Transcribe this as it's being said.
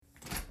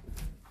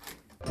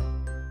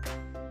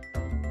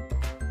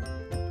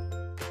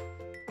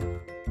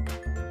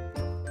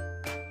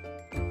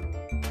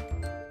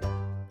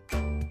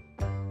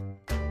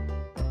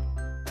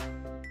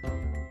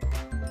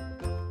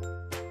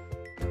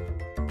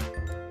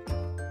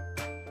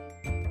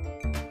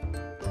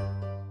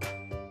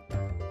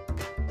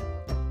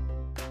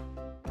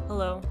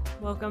Hello,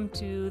 welcome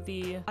to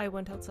the I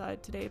Went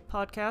Outside Today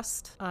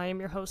podcast. I am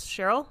your host,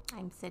 Cheryl.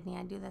 I'm Sydney,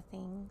 I do the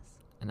things.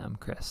 And I'm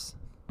Chris.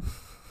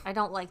 I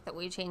don't like that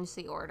we changed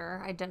the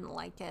order. I didn't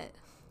like it.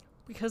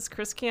 Because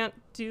Chris can't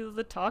do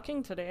the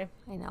talking today.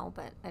 I know,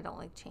 but I don't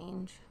like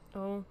change.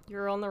 Oh,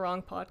 you're on the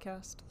wrong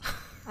podcast.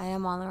 I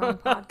am on the wrong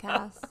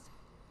podcast.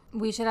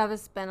 We should have a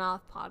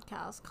spin-off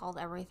podcast called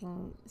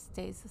Everything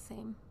Stays the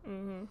Same.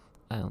 Mm-hmm.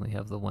 I only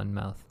have the one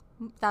mouth.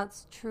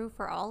 That's true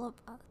for all of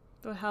us.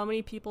 But how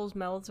many people's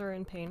mouths are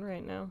in pain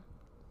right now?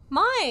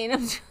 Mine!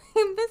 I'm doing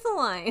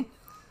Invisalign.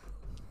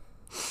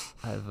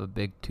 I have a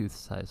big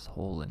tooth-sized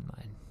hole in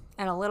mine.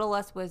 And a little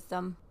less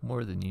wisdom.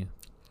 More than you.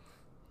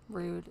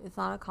 Rude. It's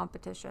not a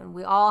competition.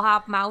 We all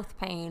have mouth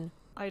pain.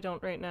 I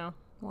don't right now.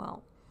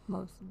 Well,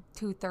 most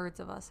 2/3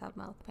 of us have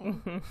mouth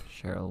pain.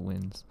 Cheryl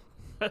wins.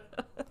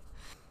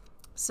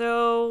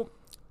 So,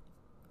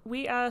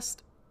 we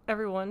asked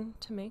everyone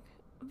to make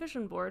a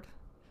vision board.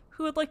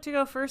 Who would like to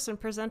go first in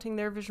presenting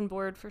their vision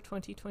board for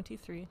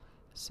 2023?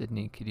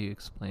 Sydney, could you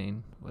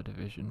explain what a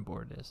vision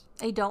board is?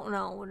 I don't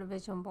know what a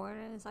vision board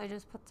is. I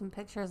just put some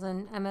pictures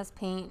in MS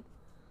Paint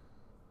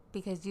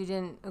because you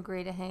didn't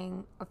agree to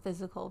hang a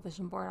physical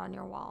vision board on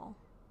your wall.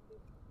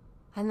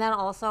 And then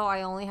also,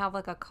 I only have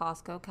like a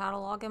Costco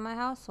catalog in my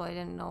house, so I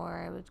didn't know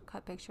where I would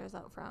cut pictures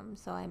out from,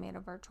 so I made a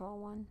virtual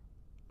one.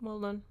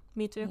 Well done.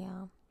 Me too.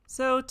 Yeah.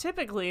 So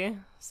typically,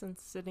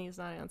 since Sydney is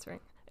not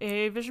answering,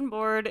 a vision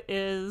board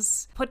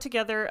is put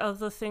together of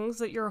the things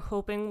that you're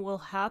hoping will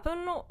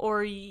happen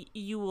or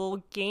you will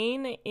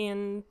gain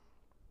in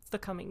the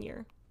coming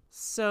year.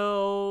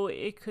 So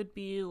it could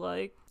be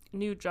like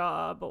new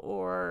job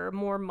or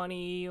more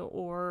money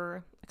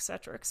or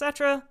etc.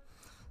 etc.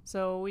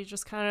 So we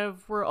just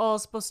we're all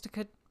supposed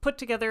to put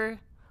together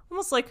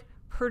almost like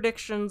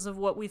predictions of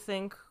what we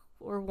think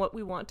or what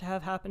we want to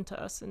have happen to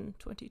us in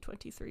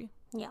 2023.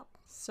 Yep.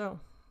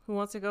 So who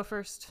wants to go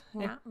first?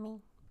 Not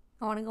me.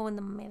 I want to go in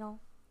the middle.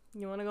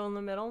 You want to go in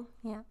the middle?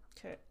 Yeah.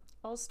 Okay.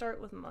 I'll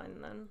start with mine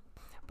then.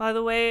 By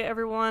the way,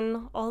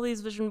 everyone, all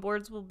these vision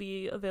boards will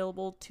be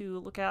available to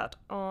look at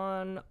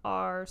on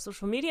our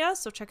social media.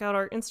 So check out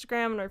our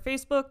Instagram and our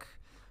Facebook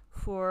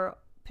for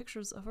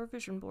pictures of our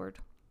vision board.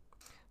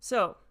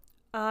 So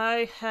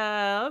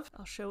I'll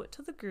show it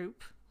to the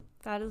group.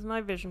 That is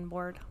my vision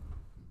board.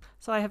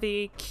 So I have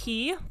a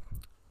key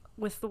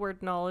with the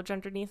word knowledge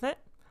underneath it.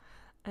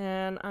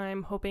 And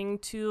I'm hoping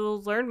to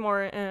learn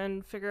more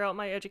and figure out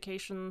my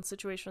education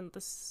situation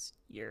this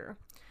year.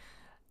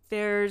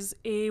 There's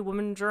a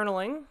woman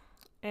journaling,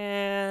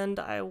 and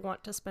I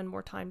want to spend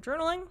more time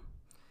journaling.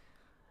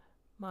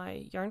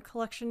 My yarn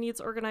collection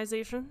needs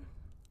organization.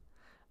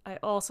 I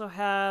also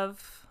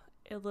have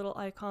a little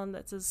icon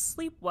that says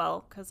sleep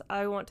well, because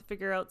I want to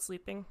figure out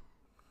sleeping.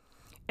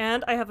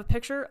 And I have a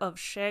picture of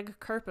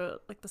shag carpet,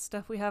 like the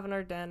stuff we have in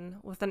our den,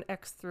 with an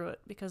X through it,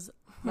 because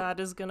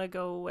that is going to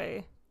go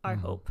away. I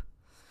hope.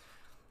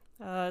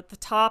 At the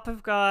top,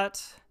 I've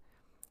got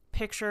a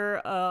picture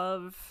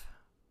of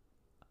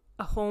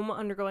a home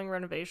undergoing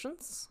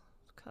renovations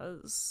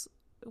because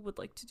I would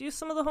like to do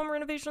some of the home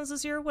renovations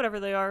this year, whatever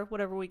they are,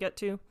 whatever we get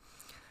to.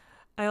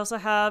 I also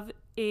have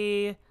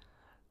a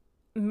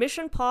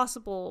Mission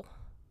Possible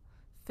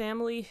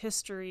family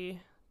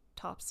history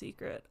top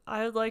secret.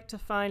 I would like to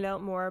find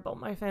out more about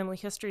my family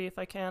history if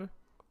I can.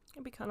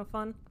 It'd be kind of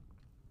fun.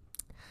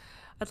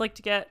 I'd like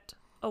to get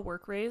a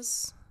work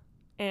raise.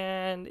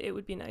 And it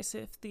would be nice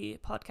if the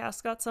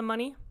podcast got some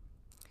money.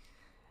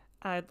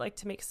 I'd like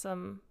to make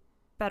some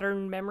better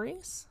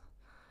memories.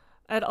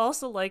 I'd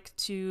also like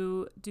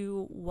to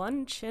do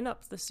 1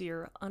 chin-up this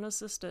year,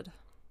 unassisted.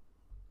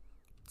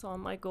 It's on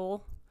my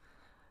goal.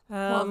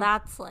 Well,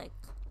 that's like,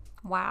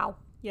 wow.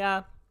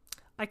 Yeah.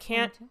 I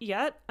can't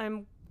yet.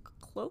 I'm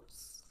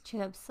close.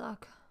 Chin-ups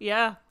suck.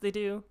 Yeah, they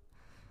do.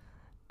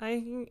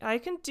 I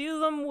can do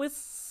them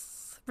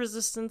with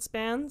resistance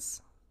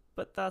bands.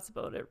 But that's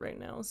about it right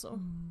now. So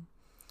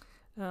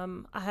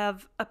I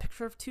have a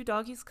picture of 2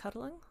 doggies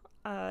cuddling.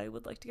 I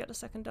would like to get a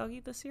second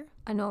doggie this year.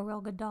 I know a real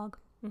good dog.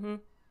 Mm-hmm.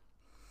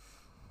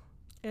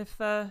 If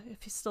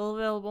he's still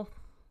available.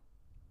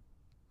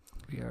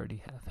 We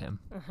already have him.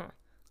 Uh-huh.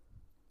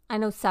 I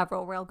know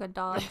several real good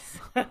dogs.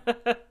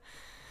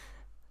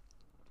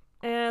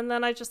 And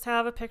then I just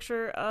have a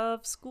picture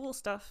of school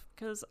stuff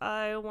because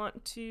I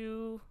want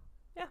to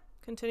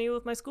continue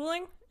with my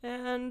schooling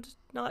and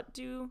not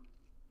do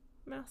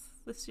math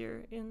this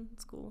year in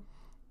school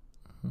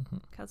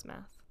because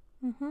math.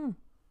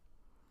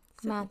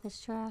 Math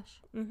is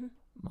trash.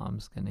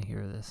 Mom's gonna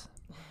hear this.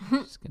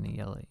 She's gonna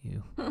yell at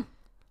you.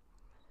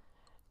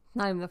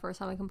 Not even the first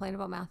time I complained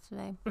about math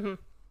today.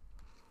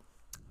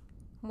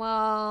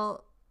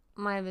 Well,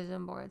 my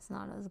vision board's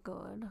not as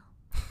good.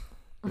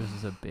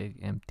 There's a big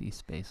empty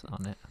space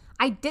on it.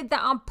 I did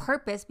that on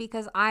purpose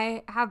because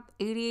I have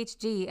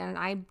ADHD and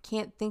I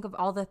can't think of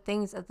all the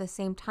things at the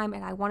same time,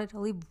 and I wanted to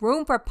leave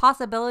room for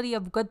possibility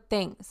of good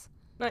things.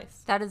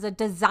 Nice. That is a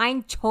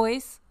design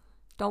choice.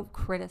 Don't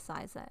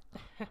criticize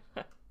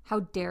it.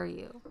 How dare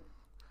you?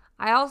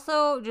 I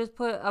also just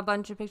put a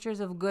bunch of pictures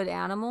of good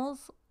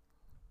animals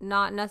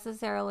not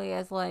necessarily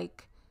as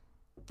like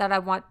that I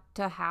want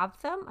to have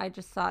them. I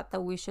just thought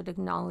that we should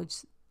acknowledge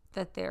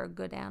that they're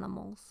good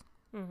animals.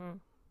 Mm-hmm.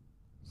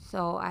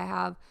 So I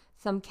have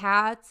some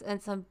cats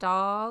and some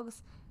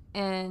dogs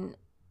and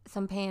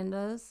some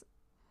pandas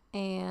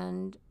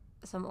and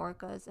some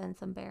orcas and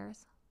some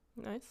bears.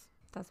 Nice.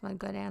 That's my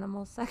good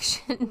animals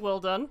section. Well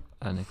done.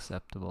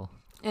 Unacceptable.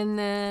 And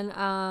then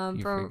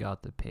You for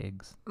forgot the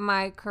pigs.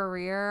 my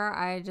career,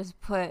 I just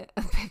put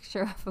a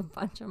picture of a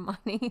bunch of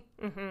money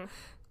Mm-hmm.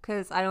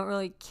 because I don't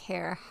really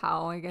care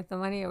how I get the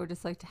money. I would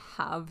just like to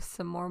have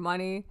some more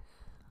money.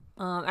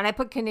 And I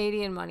put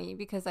Canadian money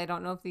because I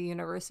don't know if the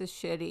universe is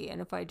shitty.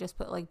 And if I just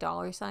put like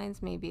dollar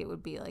signs, maybe it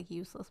would be like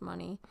useless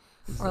money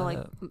Is or that like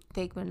a-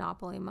 fake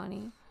Monopoly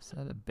money. Is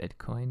that a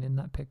Bitcoin in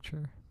that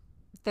picture?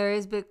 There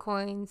is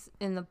Bitcoins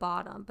in the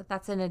bottom, but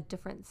that's in a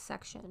different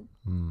section.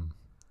 Hmm.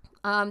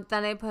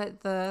 Then I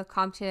put the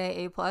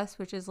CompTIA A+,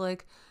 which is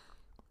like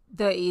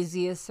the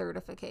easiest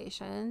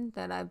certification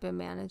that I've been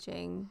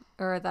managing,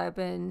 or that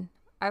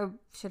I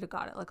should have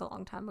got it like a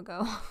long time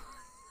ago.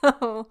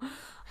 So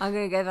I'm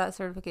going to get that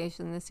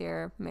certification this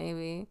year,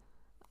 maybe.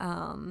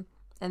 And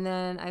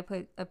then I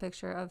put a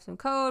picture of some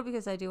code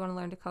because I do want to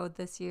learn to code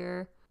this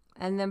year.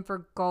 And then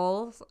for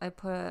goals, I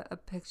put a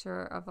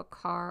picture of a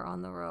car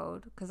on the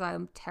road because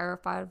I'm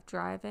terrified of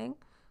driving.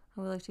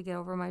 I would like to get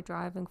over my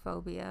driving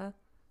phobia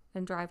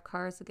and drive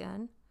cars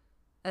again.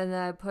 And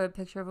then I put a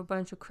picture of a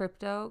bunch of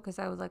crypto because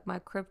I was like, my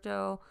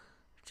crypto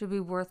should be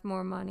worth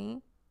more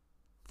money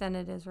than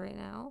it is right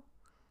now.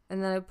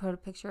 And then I put a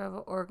picture of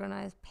an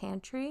organized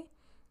pantry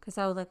because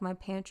I would like my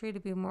pantry to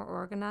be more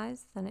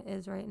organized than it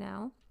is right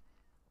now.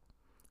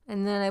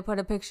 And then I put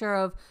a picture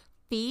of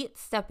feet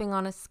stepping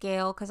on a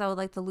scale because I would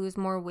like to lose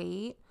more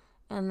weight.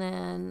 And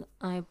then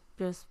I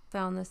just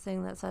found this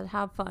thing that said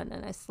have fun,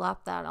 and I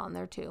slapped that on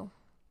there too.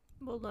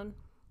 Well done.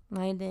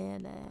 I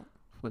did it.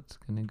 What's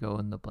gonna go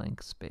in the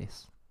blank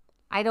space?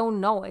 I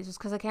don't know. It's just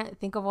because I can't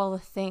think of all the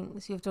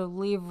things. You have to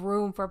leave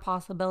room for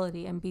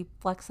possibility and be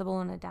flexible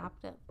and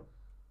adaptive.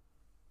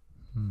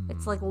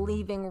 It's like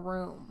leaving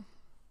room.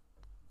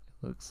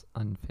 It looks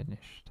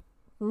unfinished.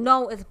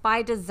 No, it's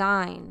by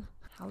design.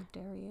 How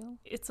dare you?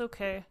 It's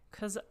okay,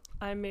 because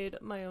I made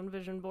my own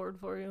vision board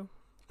for you.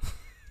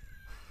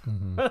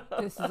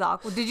 This is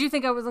awkward. Did you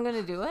think I wasn't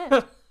going to do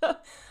it?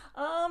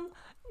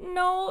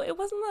 No, it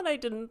wasn't that I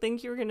didn't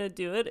think you were gonna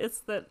do it. It's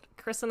that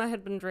Chris and I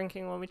had been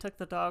drinking when we took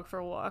the dog for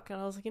a walk, and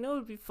I was like, it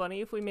would be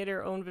funny if we made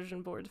our own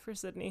vision boards for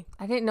Sydney.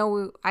 I didn't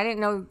know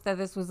that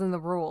this was in the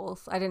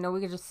rules. I didn't know we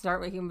could just start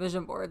making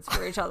vision boards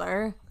for each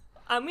other.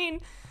 I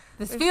mean,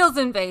 This feels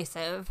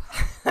invasive.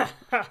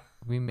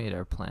 We made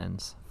our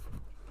plans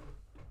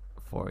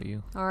for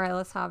you. All right,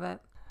 let's have it.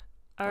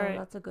 all Oh, right.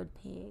 that's a good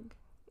pig.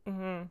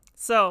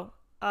 So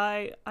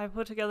I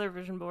put together a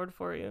vision board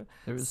for you.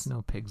 There was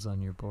no pigs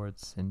on your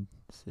boards in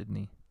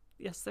Sydney.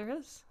 Yes, there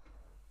is.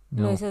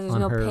 No, he says there's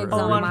no pigs Oh,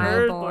 on on my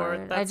her board.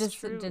 board, I that's just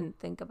true. didn't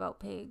think about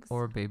pigs.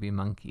 Or baby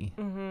monkey.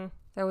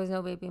 There was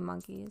no baby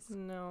monkeys.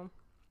 No.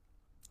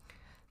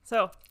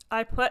 So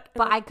I put.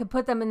 But I could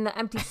put them in the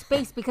empty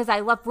space because I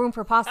left room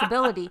for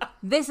possibility.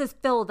 This is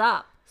filled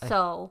up.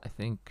 So, I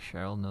think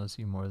Cheryl knows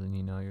you more than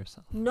you know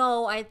yourself.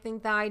 no, I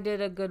think that I did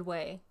a good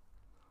way.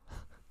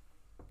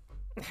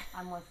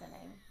 I'm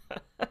listening.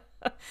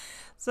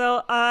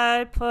 So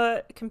I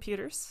put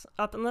computers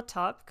up in the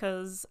top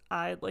because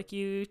I'd like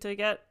you to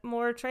get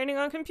more training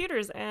on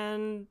computers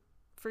and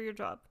for your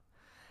job.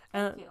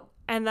 Thank you.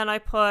 And then I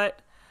put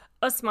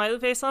a smiley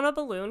face on a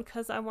balloon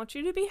because I want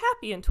you to be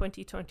happy in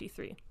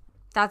 2023.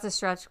 That's a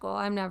stretch goal.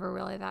 I'm never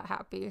really that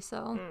happy.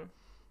 So, Hmm.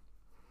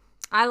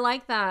 I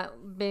like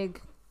that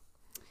big.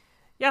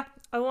 Yeah,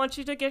 I want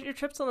you to get your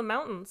trips on the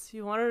mountains.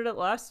 You wanted it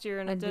last year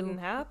and I it do. didn't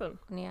happen.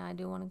 Yeah, I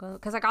do want to go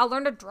because I gotta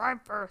learn to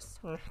drive first.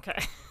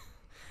 Okay.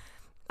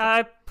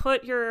 I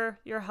put your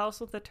house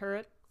with a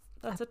turret.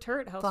 That's a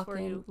turret house for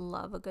Fucking you.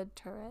 love a good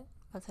turret.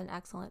 That's an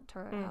excellent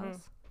turret Mm-hmm.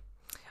 house.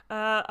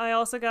 I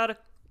also got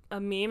a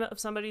meme of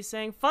somebody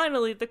saying,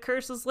 finally, the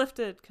curse is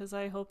lifted, because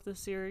I hope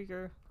this year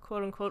your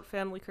quote-unquote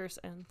family curse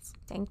ends.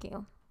 Thank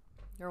you.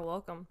 You're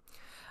welcome.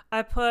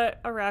 I put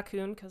a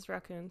raccoon, because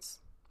raccoons.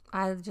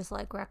 I just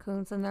like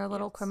raccoons and their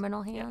little Yes,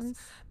 criminal yes. hands.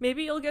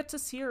 Maybe you'll get to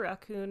see a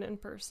raccoon in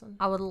person.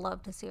 I would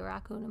love to see a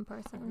raccoon in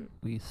person.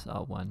 We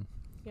saw one.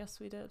 Yes,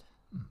 we did.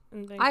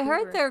 In I heard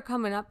Vancouver. they're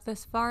coming up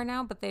this far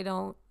now, but they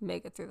don't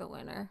make it through the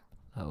winter.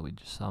 Oh, we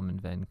just saw him in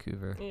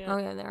Vancouver. Yeah. Oh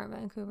yeah, they're in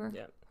Vancouver.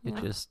 Yeah. It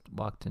Yeah. just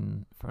walked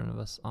in front of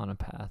us on a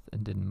path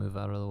and didn't move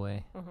out of the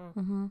way.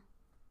 Mm-hmm.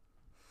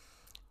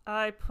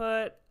 I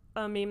put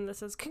a meme that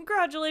says,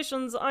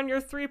 congratulations on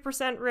your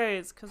 3%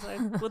 raise, because I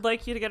would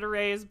like you to get a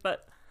raise,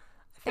 but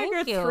I Thank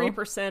figure you.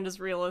 3% is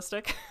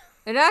realistic.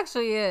 It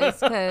actually is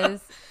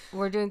because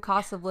we're doing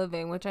cost of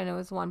living, which I know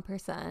is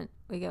 1%.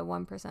 We get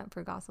 1%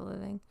 for cost of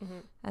living,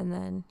 and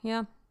then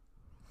yeah.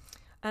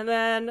 And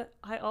then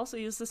I also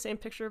used the same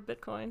picture of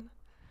Bitcoin.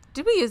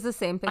 Did we use the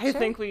same picture? I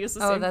think we used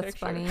the Oh, same that's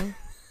picture. funny.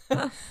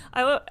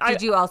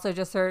 Did you also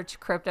just search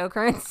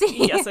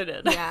cryptocurrency? Yes, I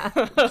did. Yeah.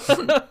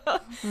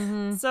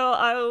 So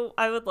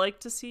I would like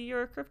to see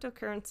your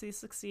cryptocurrency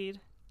succeed.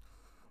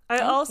 I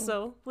Thank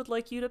also would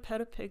like you to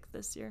pet a pig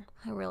this year.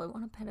 I really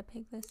want to pet a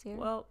pig this year.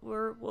 Well,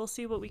 we'll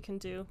see what we can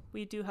do.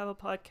 We do have a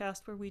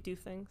podcast where we do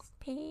things.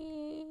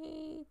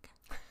 Pig.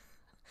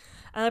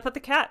 And I put the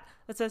cat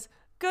that says,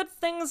 "Good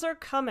things are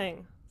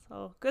coming."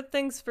 So good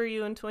things for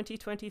you in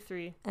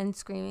 2023. And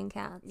screaming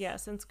cats.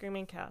 Yes, and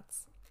screaming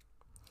cats.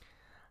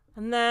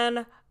 And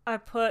then I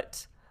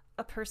put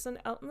a person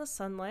out in the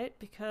sunlight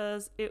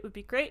because it would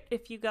be great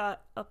if you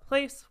got a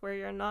place where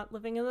you're not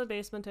living in the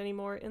basement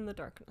anymore in the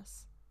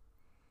darkness.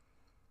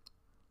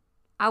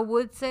 I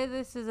would say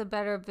this is a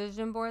better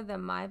vision board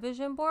than my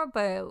vision board,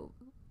 but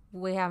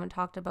we haven't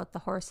talked about the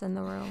horse in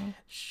the room.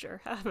 Sure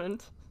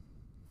haven't.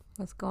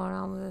 What's going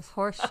on with this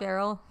horse,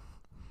 Cheryl?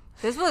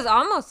 This was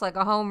almost like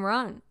a home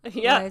run.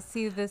 Yeah. When I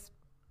see this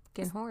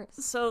fucking horse.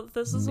 So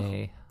this is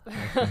Nay,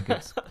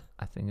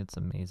 I think it's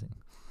amazing.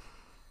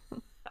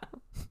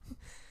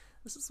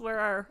 this is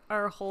where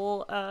our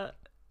whole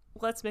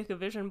let's make a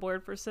vision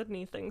board for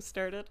Sydney thing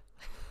started.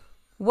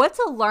 What's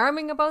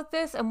alarming about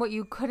this and what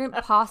you couldn't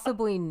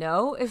possibly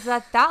know is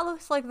that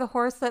looks like the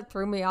horse that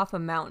threw me off a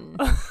mountain.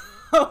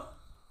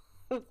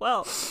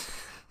 Well,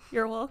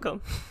 you're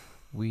welcome.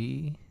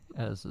 We,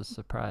 as a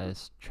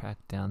surprise,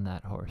 tracked down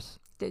that horse.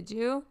 Did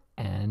you?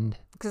 And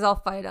Because I'll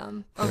fight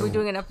him. Are we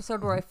doing an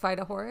episode where I fight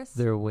a horse?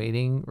 they're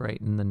waiting right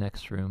in the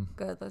next room.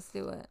 Good, let's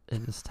do it.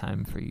 It is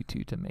time for you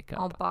two to make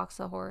I'll up. box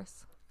a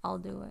horse. I'll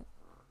do it.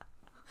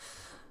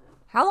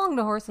 How long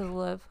do horses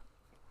live?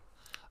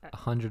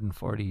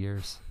 140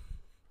 years.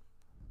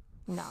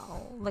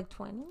 No, like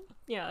 20?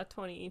 Yeah,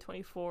 20,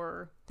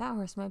 24. That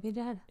horse might be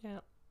dead. Yeah.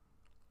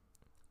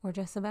 Or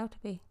just about to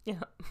be. Yeah.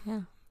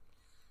 Yeah.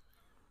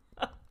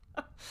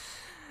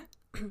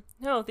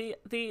 No,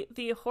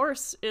 the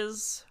horse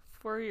is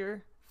for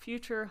your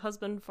future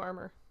husband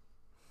farmer.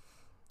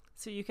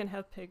 So you can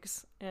have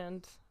pigs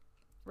and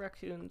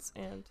raccoons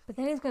and But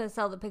then he's going to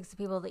sell the pigs to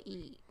people to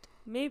eat.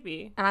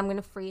 maybe, And I'm going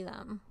to free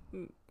them.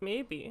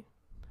 maybe.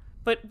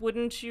 But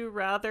wouldn't you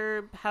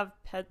rather have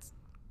pets,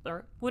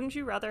 or wouldn't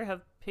you rather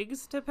have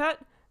pigs to pet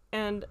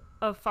and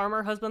a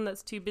farmer husband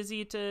that's too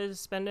busy to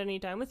spend any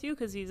time with you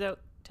because he's out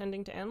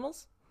tending to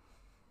animals?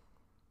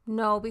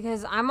 No,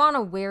 because I'm on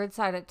a weird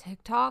side of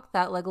TikTok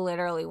that like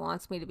literally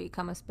wants me to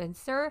become a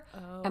spinster.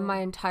 And my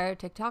entire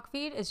TikTok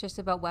feed is just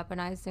about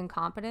weaponized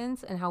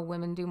incompetence and how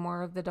women do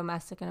more of the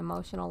domestic and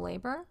emotional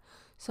labor.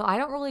 So I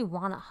don't really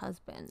want a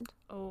husband.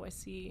 Oh, I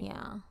see.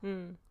 Yeah.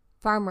 Hmm.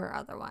 Farmer or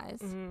otherwise.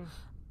 Mm-hmm.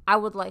 I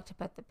would like to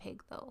pet the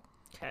pig though.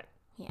 Okay.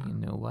 Yeah. You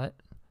know what?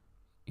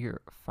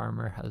 Your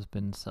farmer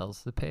husband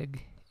sells the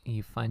pig.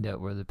 You find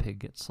out where the pig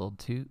gets sold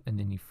to, and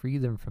then you free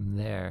them from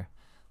there.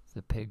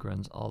 The pig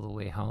runs all the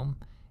way home,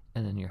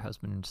 and then your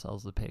husband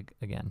sells the pig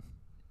again,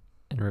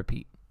 and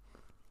repeat.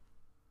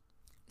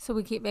 So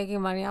we keep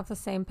making money off the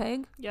same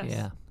pig? Yes.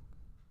 Yeah,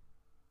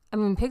 I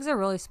mean, pigs are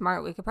really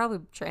smart. We could probably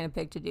train a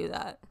pig to do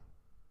that.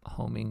 a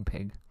homing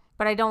pig.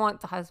 But I don't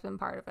want the husband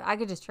part of it. I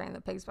could just train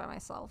the pigs by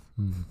myself.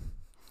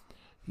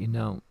 You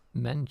know,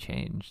 men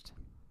changed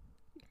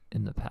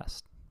in the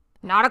past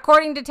Not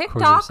according to quarter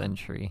TikTok.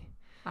 century.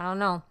 I don't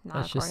know. Not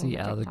That's just according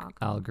the to TikTok.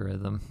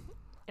 algorithm.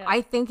 Yeah.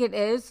 I think it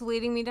is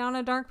leading me down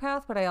a dark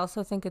path, but I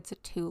also think it's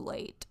too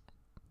late.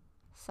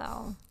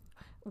 So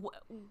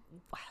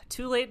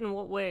Too late in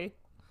what way?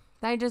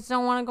 I just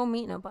don't want to go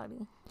meet nobody.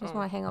 Just Oh.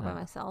 want to hang out by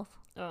myself.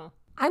 Oh.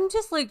 I'm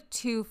just like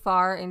too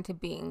far into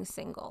being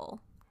single.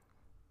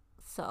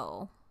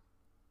 So,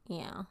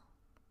 yeah.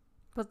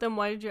 But then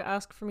why did you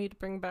ask for me to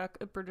bring back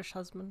a British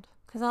husband?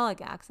 Because I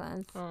like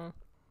accents. Oh.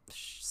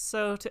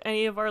 So to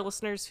any of our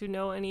listeners who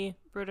know any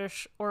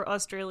British or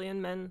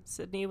Australian men,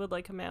 Sydney would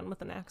like a man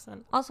with an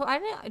accent. Also,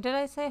 did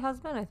I say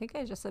husband? I think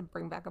I just said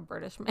bring back a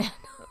British man.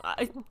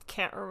 I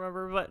can't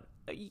remember, but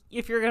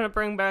if you're going to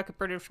bring back a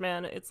British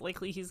man, it's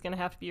likely he's going to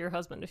have to be your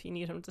husband if you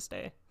need him to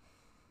stay.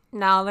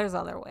 No, there's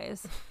other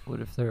ways. What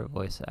if they're a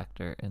voice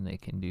actor and they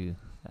can do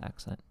the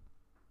accent?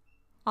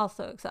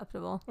 Also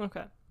acceptable.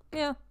 Okay.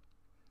 Yeah.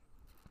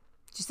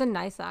 Just a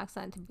nice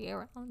accent to be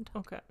around.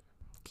 Okay.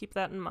 Keep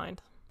that in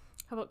mind.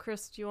 How about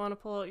Chris? Do you want to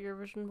pull out your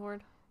vision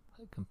board?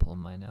 I can pull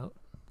mine out.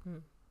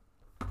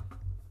 Hmm.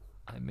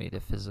 I made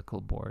a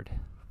physical board.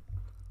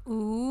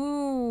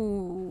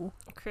 Ooh.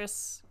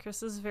 Chris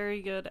is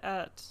very good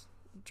at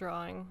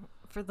drawing.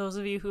 For those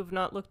of you who have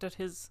not looked at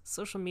his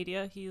social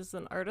media, he's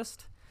an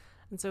artist.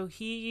 And so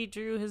he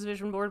drew his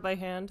vision board by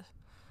hand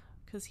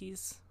because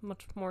he's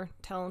much more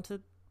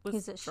talented with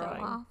Is it show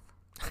drawing. off?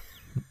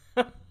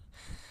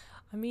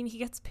 I mean, he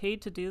gets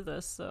paid to do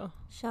this, so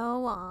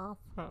Show off.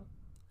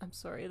 I'm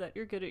sorry that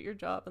you're good at your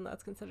job and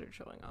that's considered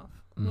showing off.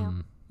 Yeah.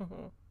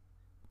 Mm-hmm.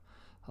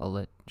 I'll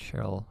let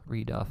Cheryl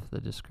read off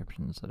the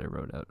descriptions that I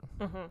wrote out.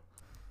 Mm-hmm.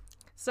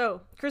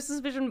 So, Chris's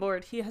vision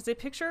board, he has a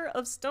picture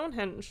of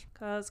Stonehenge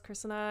because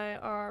Chris and I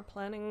are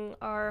planning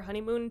our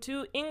honeymoon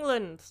to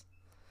England.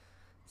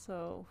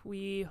 So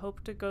we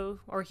hope to go,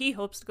 or he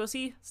hopes to go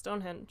see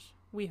Stonehenge.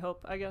 We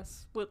hope, I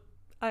guess.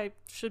 I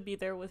should be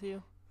there with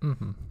you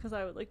Mm-hmm. because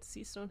I would like to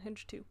see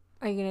Stonehenge too.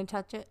 Are you going to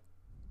touch it?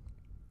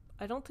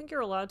 I don't think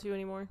you're allowed to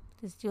anymore.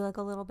 Just do like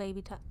a little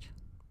baby touch.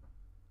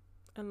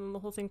 And then the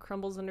whole thing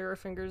crumbles under our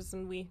fingers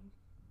and we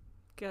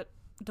get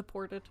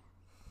deported.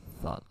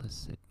 Thoughtless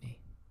Sydney.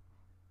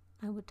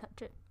 I would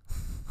touch it.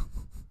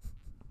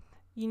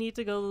 You need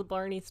to go to the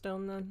Blarney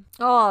Stone then.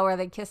 Oh, where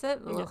they kiss it?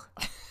 Yeah. Ugh.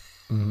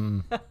 Mm-hmm.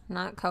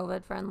 Not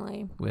COVID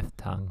friendly. With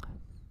tongue.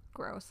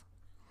 Gross.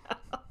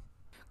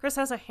 Chris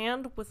has a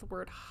hand with the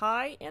word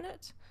hi in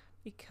it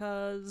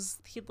because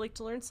he'd like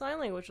to learn sign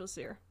language this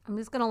year. I'm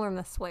just going to learn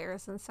the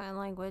swears in sign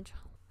language.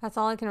 That's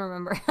all I can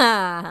remember.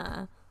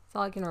 That's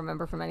all I can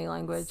remember from any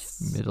language.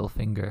 Middle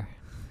finger.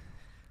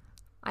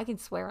 I can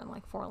swear in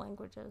like 4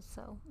 languages,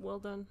 so. Well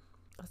done.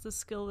 That's a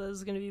skill that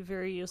is going to be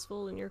very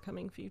useful in your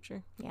coming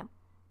future. Yeah.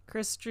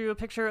 Chris drew a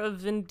picture of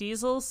Vin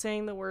Diesel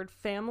saying the word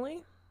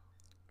family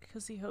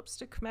because he hopes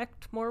to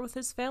connect more with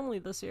his family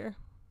this year.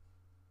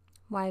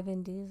 Why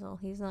Vin Diesel?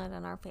 He's not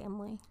in our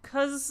family.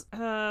 Because,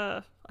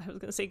 I was going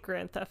to say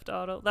Grand Theft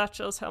Auto. That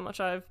shows how much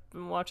I've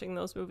been watching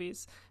those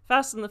movies.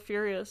 Fast and the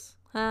Furious.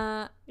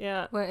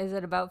 Yeah. What is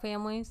it about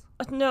families?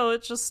 No,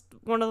 it's just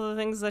one of the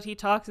things that he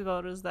talks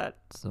about is that,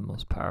 It's the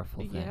most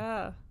powerful thing.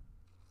 yeah.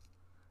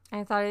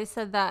 I thought he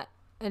said that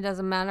it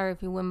doesn't matter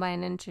if you win by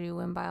an inch or you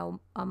win by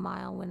a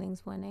mile,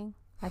 winning's winning.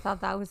 I thought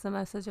that was the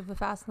message of the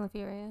Fast and the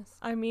Furious.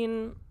 I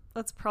mean,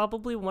 that's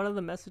probably one of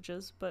the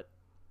messages, but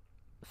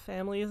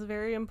family is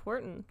very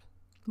important.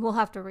 We'll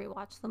have to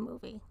rewatch the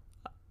movie.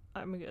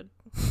 I'm good.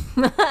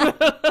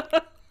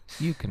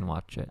 You can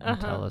watch it and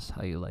Uh-huh. tell us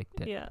how you liked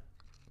it. Yeah.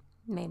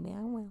 Maybe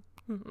I will.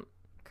 Mhm.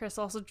 Chris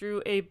also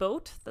drew a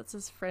boat that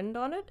says friend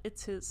on it.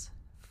 It's his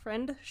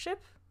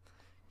friendship.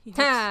 He hopes,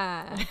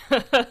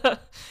 Ha!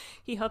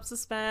 he hopes to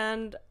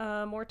spend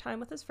more time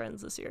with his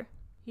friends this year.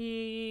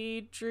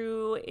 He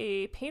drew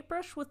a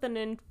paintbrush with an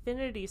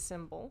infinity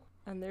symbol,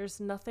 and there's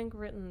nothing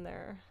written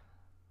there.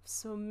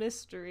 So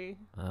mystery.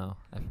 Oh,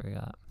 I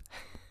forgot.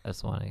 I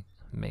just want to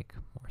make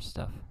more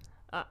stuff.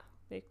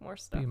 Make more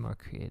stuff. Be more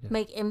creative.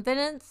 Make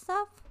infinite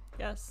stuff?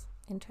 Yes.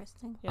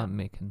 Interesting. Yeah. I'm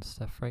making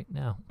stuff right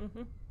now.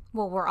 Mm-hmm.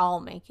 Well, we're all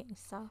making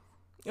stuff.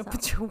 Yeah, So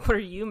but what are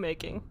you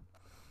making?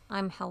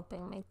 I'm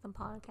helping make the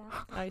podcast.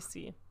 I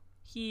see.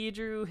 He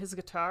drew his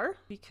guitar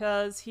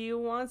because he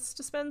wants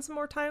to spend some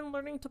more time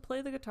learning to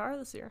play the guitar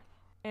this year.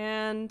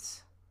 And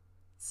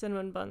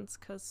cinnamon buns,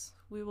 because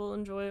we will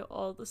enjoy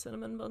all the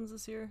cinnamon buns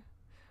this year.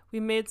 We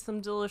made some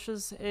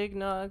delicious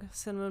eggnog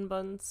cinnamon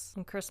buns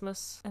on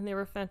Christmas, and they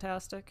were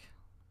fantastic.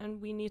 And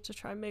we need to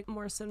try and make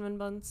more cinnamon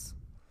buns.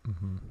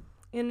 Mm-hmm.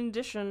 In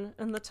addition,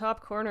 in the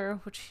top corner,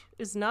 which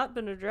has not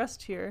been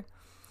addressed here,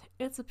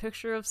 it's a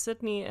picture of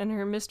Sydney and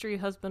her mystery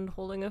husband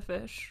holding a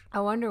fish. I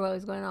wonder what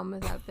was going on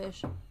with that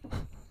fish.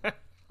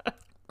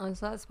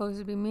 Is that supposed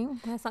to be me?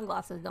 My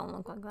sunglasses don't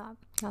look like that.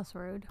 That's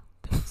rude.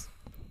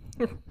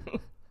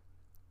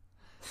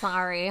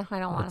 Sorry, I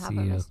don't want That's to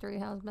have a you. mystery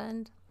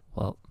husband.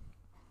 Well,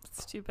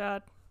 It's too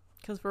bad,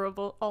 because we're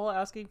all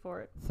asking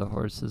for it. the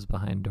horse is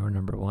behind door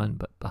number 1,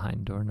 but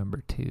behind door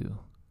number 2,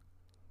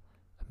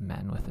 a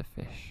man with a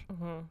fish.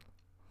 Mm-hmm.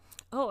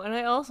 Oh, and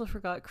I also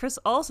forgot. Chris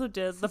also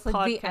did the It's like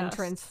podcast. the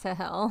entrance to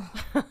hell.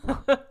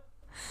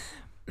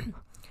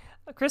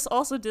 Chris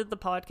also did the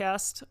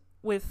podcast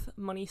with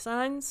money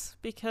signs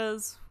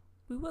because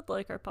we would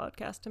like our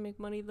podcast to make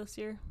money this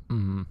year.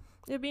 Mm-hmm.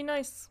 It'd be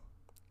nice.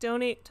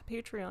 Donate to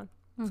Patreon,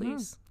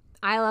 please.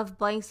 I left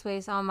blank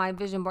space on my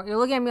vision board. You're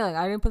looking at me like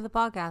I didn't put the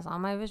podcast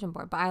on my vision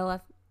board, but I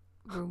left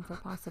room for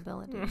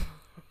possibility.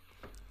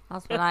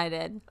 That's what I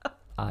did.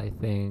 I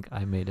think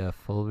I made a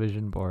full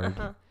vision board,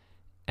 Uh-huh.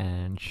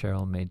 and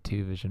Cheryl made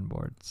 2 vision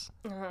boards.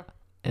 Uh-huh.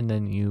 And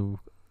then you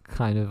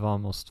kind of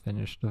almost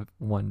finished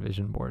one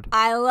vision board.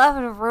 I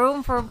left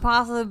room for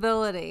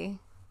possibility.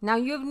 Now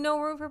you have no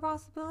room for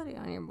possibility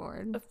on your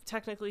board.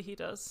 Technically, he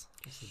does.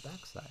 It's the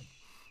backside.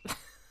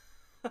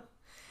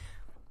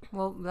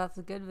 Well, that's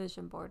a good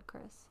vision board,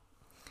 Chris.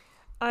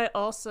 I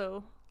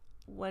also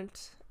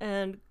went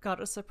and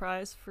got a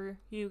surprise for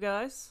you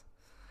guys.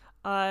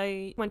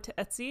 I went to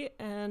Etsy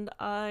and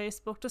I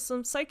spoke to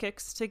some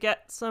psychics to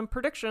get some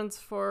predictions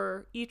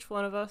for each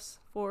one of us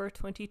for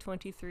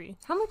 2023.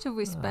 How much have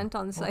we spent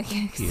on well, thank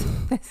psychics you.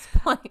 at this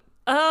point?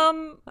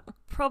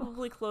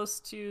 Probably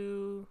close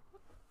to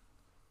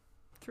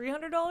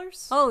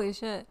 $300. Holy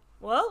shit.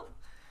 Well,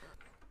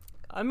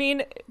 I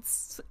mean,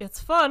 it's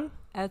fun.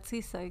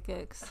 Etsy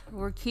psychics.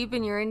 We're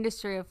keeping your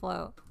industry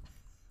afloat.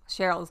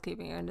 Cheryl's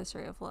keeping your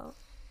industry afloat.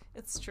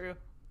 It's true.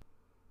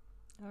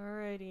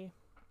 Alrighty.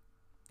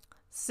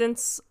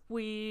 Since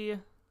we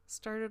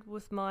started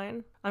with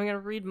mine, I'm going to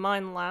read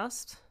mine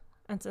last.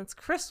 And since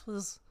Chris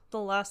was the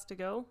last to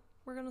go,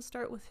 we're going to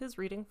start with his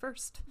reading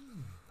first.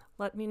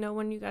 Let me know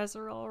when you guys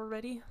are all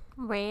ready.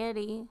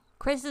 Ready.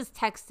 Chris is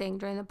texting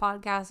during the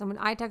podcast, and when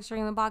I text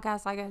during the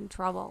podcast, I get in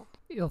trouble.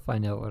 You'll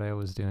find out what I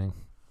was doing.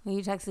 Are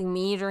you texting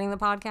me during the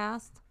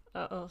podcast?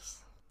 Uh-oh.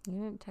 You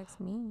didn't text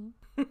me.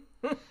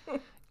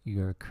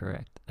 You're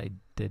correct. I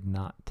did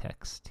not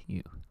text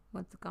you.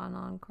 What's gone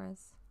on,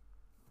 Chris?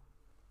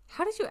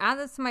 How did you add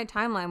this to my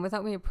timeline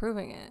without me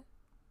approving it?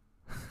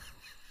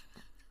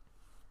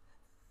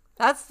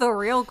 That's the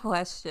real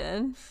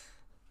question.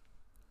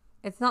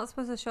 It's not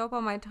supposed to show up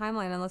on my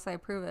timeline unless I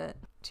approve it.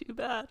 Too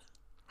bad.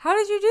 How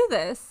did you do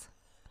this?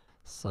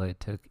 So I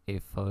took a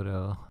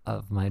photo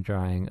of my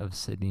drawing of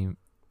Sydney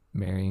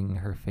marrying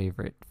her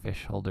favorite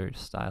fish holder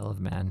style of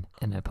man,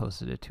 and I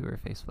posted it to her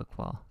Facebook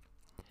wall.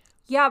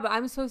 Yeah, but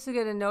I'm supposed to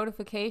get a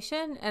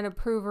notification and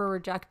approve or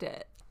reject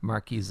it.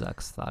 Marky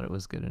Zucks thought it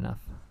was good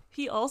enough.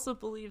 He also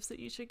believes that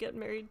you should get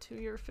married to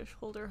your fish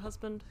holder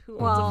husband who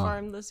owns Well- a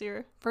farm this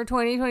year. For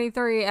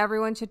 2023,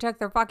 everyone should check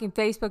their fucking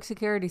Facebook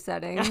security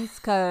settings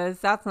because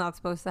that's not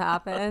supposed to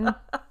happen.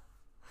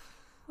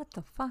 What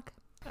the fuck?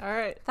 All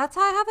right. That's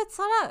how I have it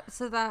set up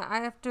so that I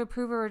have to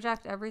approve or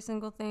reject every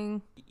single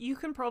thing. You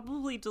can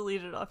probably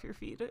delete it off your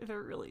feed if it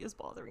really is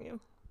bothering you.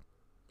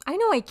 I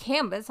know I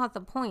can, but it's not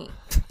the point.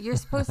 You're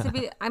supposed to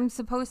be, I'm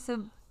supposed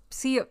to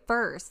see it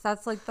first.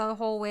 That's like the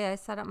whole way I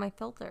set up my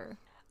filter.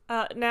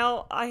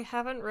 Now, I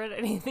haven't read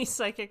any of these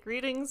psychic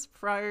readings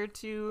prior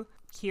to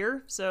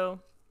here,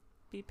 so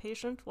be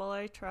patient while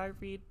I try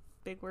read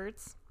big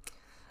words.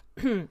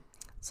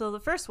 So the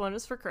first one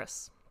is for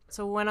Chris.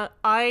 So when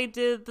I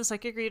did the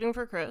psychic reading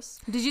for Chris,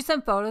 Did you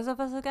send photos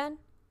of us again?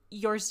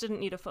 yours didn't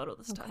need a photo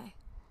this time. Okay.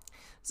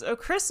 So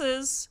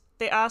Chris's,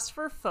 they asked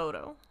for a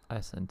photo.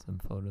 I sent some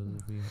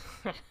photos of you.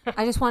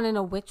 I just want to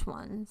know which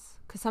ones.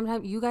 Because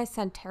sometimes you guys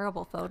send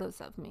terrible photos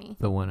of me.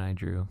 The one I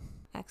drew.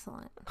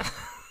 Excellent.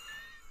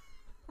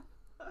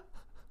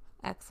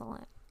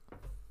 Excellent.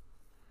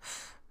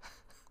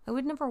 I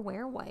would never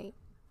wear white,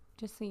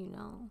 just so you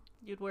know.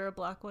 You'd wear a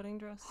black wedding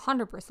dress?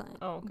 100%.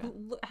 Oh, okay.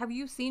 Have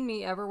you seen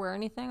me ever wear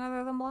anything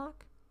other than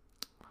black?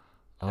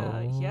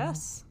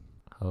 Yes.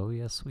 Oh,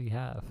 yes, we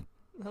have.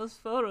 Those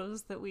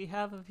photos that we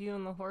have of you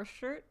in the horse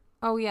shirt.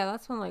 Oh, yeah,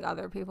 that's when, like,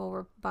 other people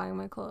were buying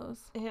my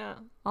clothes. Yeah.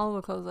 All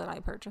the clothes that I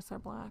purchase are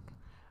black.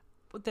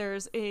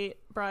 There's a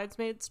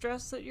bridesmaid's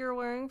dress that you're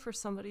wearing for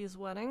somebody's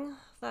wedding.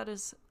 That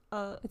is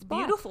a It's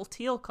black. beautiful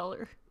teal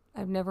color.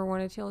 I've never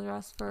worn a teal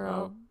dress for a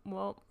Oh,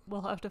 well,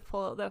 we'll have to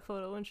pull out that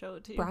photo and show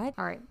it to you. bride.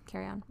 All right,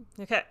 carry on.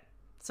 Okay.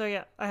 So,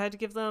 yeah, I had to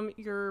give them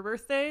your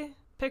birthday,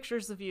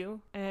 pictures of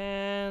you,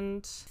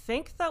 and I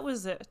think that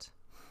was it.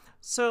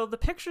 So, the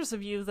pictures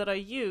of you that I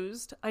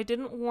used, I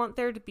didn't want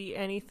there to be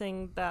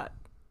anything that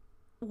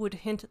would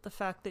hint at the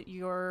fact that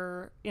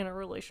you're in a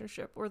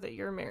relationship or that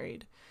you're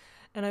married.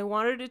 And I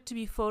wanted it to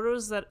be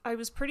photos that I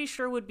was pretty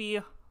sure would be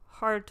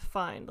hard to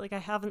find. Like, I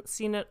haven't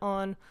seen it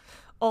on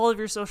all of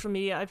your social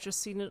media. I've just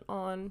seen it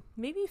on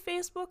maybe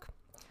Facebook.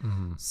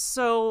 Mm-hmm.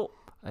 So,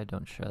 I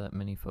don't share that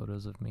many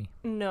photos of me.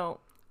 no.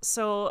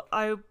 So,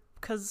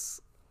 because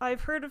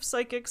I've heard of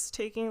psychics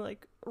taking,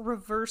 like,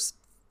 reverse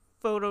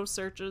photo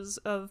searches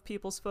of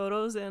people's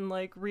photos and,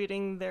 like,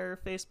 reading their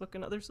Facebook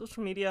and other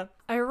social media.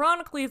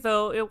 Ironically,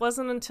 though, it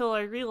wasn't until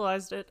I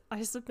realized it,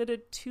 I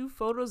submitted 2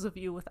 photos of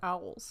you with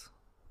owls.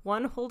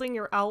 One holding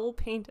your owl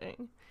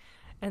painting,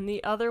 and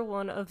the other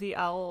one of the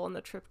owl on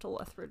the trip to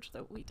Lethbridge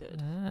that we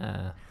did.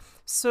 Ah.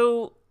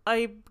 So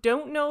I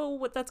don't know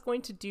what that's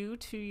going to do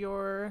to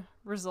your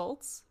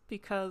results,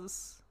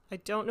 because I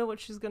don't know what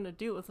she's going to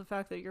do with the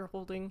fact that you're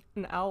holding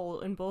an owl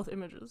in both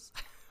images.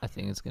 I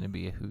think it's going to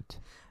be a hoot.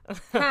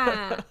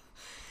 Ha.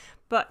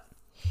 But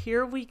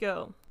here we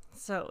go.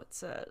 So it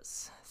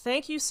says,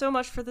 thank you so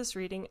much for this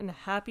reading and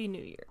Happy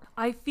New Year.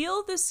 I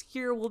feel this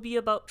year will be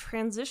about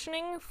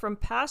transitioning from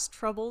past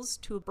troubles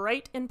to a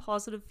bright and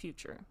positive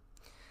future.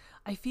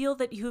 I feel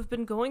that you have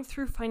been going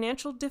through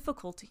financial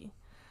difficulty,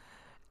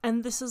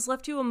 and this has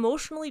left you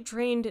emotionally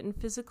drained and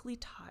physically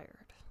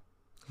tired.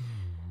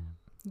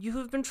 You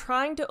have been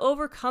trying to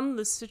overcome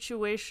this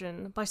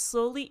situation by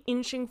slowly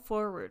inching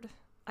forward.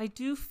 I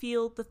do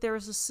feel that there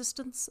is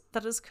assistance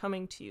that is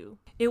coming to you.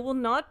 It will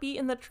not be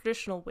in the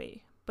traditional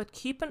way, but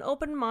keep an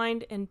open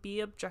mind and be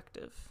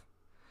objective.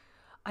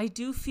 I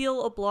do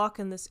feel a block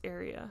in this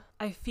area.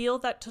 I feel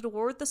that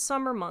toward the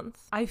summer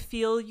month, I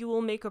feel you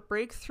will make a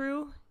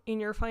breakthrough in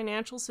your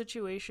financial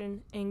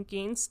situation and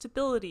gain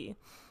stability,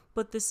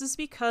 but this is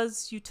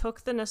because you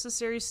took the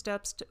necessary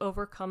steps to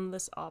overcome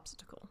this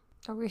obstacle.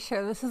 Are we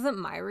sure this isn't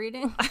my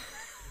reading?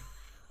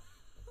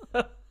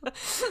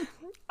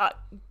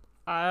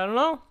 I don't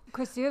know.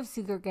 Chris, do you have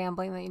secret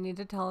gambling that you need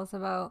to tell us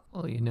about?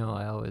 Well, you know,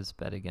 I always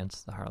bet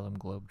against the Harlem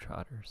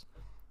Globetrotters.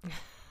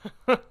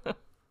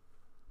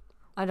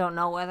 I don't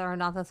know whether or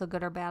not that's a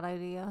good or bad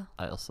idea.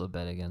 I also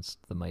bet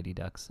against the Mighty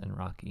Ducks and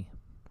Rocky.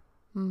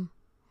 I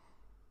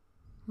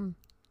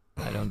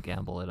don't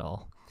gamble at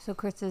all. So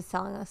Chris is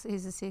telling us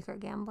he's a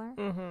secret gambler.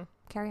 Mm-hmm.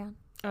 Carry on.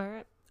 All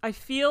right. I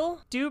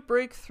feel do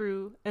break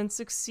through and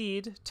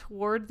succeed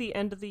toward the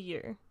end of the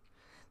year.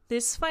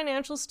 This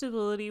financial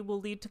stability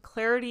will lead to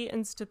clarity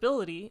and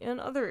stability in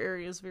other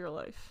areas of your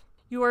life.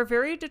 You are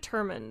very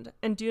determined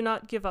and do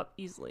not give up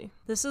easily.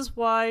 This is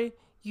why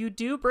you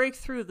do break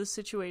through the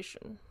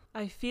situation.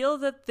 I feel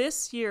that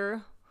this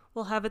year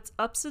will have its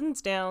ups and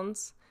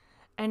downs,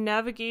 and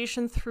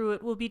navigation through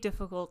it will be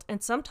difficult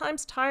and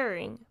sometimes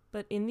tiring,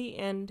 but in the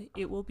end,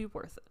 it will be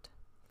worth it.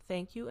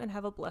 Thank you and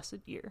have a blessed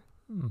year.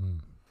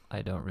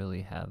 I don't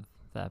really have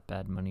that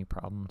bad money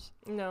problems.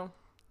 No.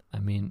 I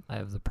mean, I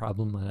have the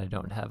problem that I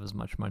don't have as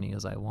much money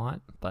as I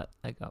want, but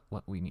I got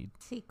what we need.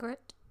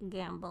 Secret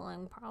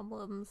gambling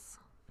problems.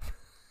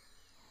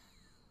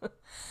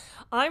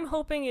 I'm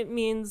hoping it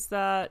means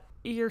that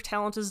your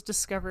talent is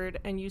discovered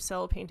and you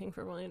sell a painting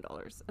for $1 million,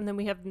 and then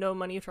we have no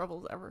money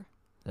troubles ever.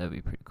 That'd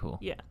be pretty cool.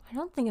 Yeah. I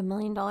don't think $1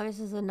 million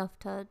is enough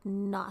to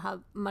not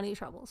have money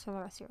troubles for the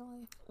rest of your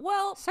life.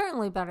 Well,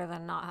 Certainly better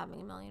than not having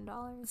 $1 million.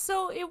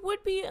 so it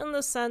would be in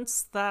the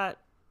sense that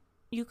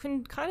you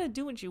can kind of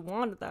do what you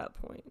want at that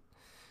point.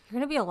 You're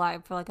going to be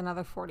alive for like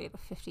another 40 to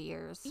 50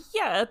 years.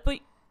 Yeah, but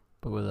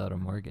But without a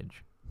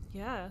mortgage.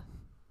 yeah,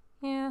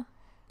 Yeah.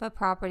 But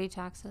property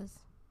taxes,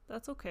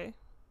 that's okay.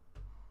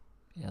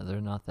 Yeah, they're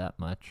not that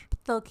much.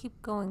 they'll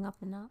keep going up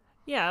and up.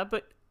 Yeah,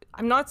 but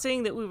I'm not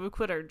saying that we would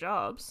quit our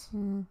jobs.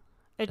 Hmm.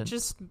 It And-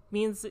 just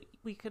means that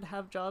we could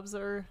have jobs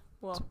that are,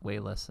 It's well, way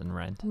less than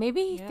rent.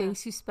 Maybe he Yeah.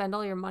 thinks you spend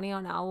all your money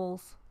on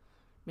owls.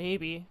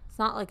 maybe. It's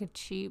not like a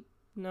cheap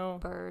No,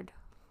 bird.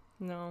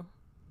 no.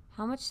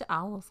 How much do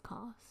owls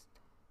cost?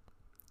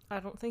 I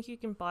don't think you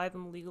can buy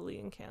them legally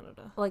in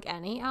Canada. Like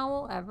any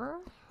owl ever?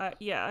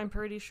 Yeah, I'm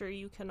pretty sure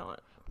you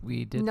cannot.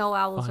 We did No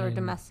owls are find-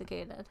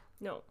 domesticated.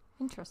 No.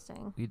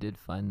 Interesting. We did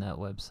find that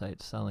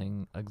website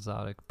selling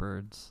exotic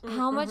birds.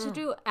 How much Mhm.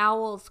 do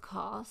owls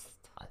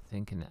cost? I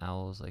think an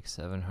owl is like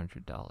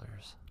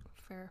 $700.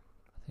 Fair.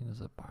 I think it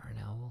was a barn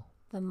owl.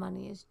 The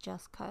money is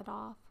just cut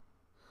off.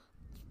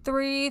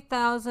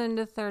 3,000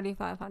 to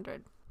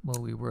 3,500.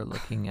 Well, we were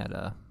looking at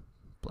a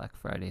Black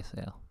Friday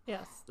sale.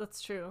 Yes,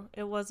 that's true.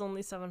 It was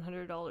only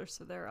 $700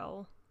 for their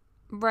owl.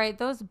 Right,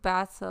 those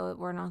bats though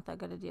were not that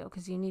good a deal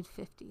because you need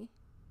 50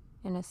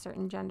 in a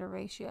certain gender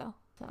ratio.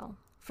 So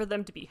For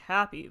them to be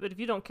happy, but if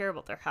you don't care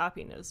about their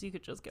happiness, you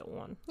could just get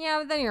one. yeah,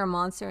 but then you're a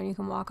monster and you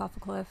can walk off a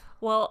cliff.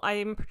 Well,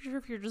 I'm pretty sure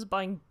if you're just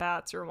buying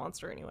bats, you're a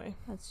monster anyway.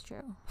 That's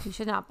true. You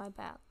should not buy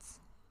bats.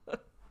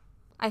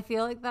 I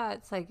feel like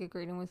that psychic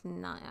reading was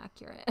not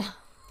accurate.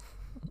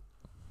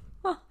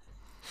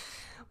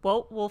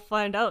 Well, we'll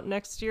find out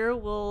next year.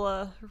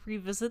 We'll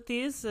revisit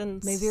these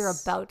and Maybe you're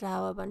about to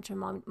have a bunch of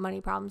money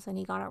problems and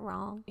he got it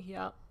wrong.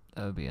 Yeah,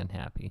 I would be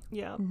unhappy.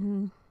 yeah.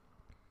 Mm-hmm.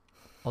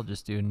 I'll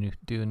just do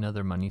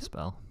another money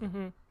spell.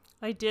 Mm-hmm.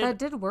 I did. That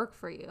did work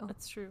for you.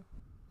 That's true.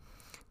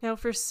 Now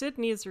for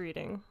Sydney's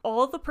reading,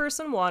 all the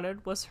person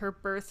wanted was her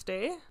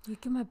birthday. You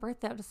give my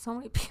birthday out to so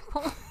many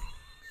people.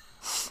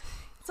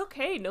 It's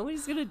okay.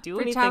 Nobody's gonna do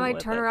Every anything time I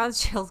with turn it. around,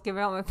 she'll give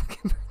out my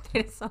fucking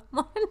birthday to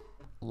someone.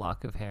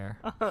 Lock of hair.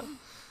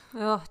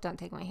 Oh, don't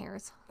take my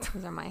hairs.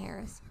 These are my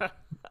hairs.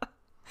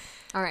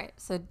 All right,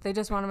 so they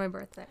just wanted my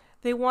birthday.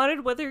 They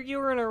wanted whether you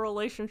were in a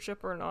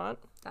relationship or not,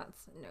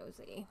 That's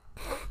nosy.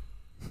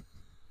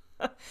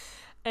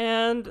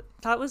 and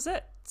that was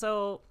it.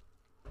 So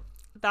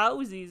that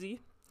was easy.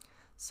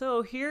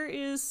 So here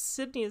is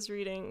Sydney's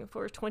reading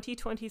for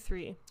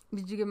 2023.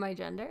 Did you give my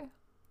gender?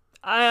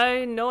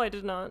 I know I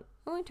did not.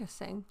 Oh,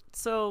 interesting.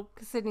 So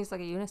Because Sydney's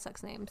like a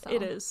unisex name. So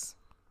it is.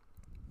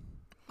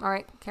 All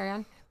right, carry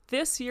on.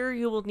 This year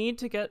you will need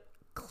to get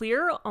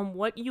clear on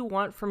what you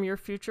want from your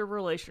future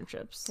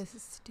relationships This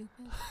is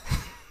stupid.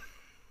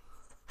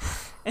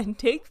 and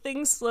take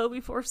things slow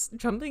before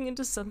jumping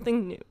into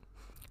something new.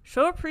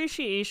 Show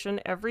appreciation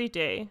every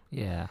day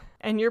Yeah.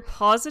 and your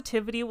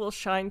positivity will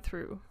shine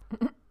through.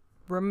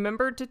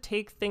 Remember to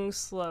take things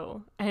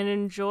slow and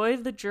enjoy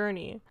the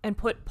journey and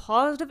put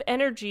positive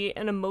energy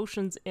and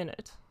emotions in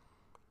it.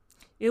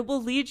 It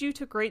will lead you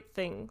to great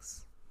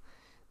things.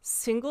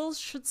 Singles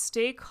should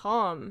stay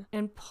calm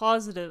and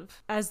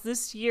positive as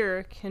this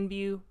year can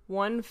be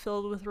one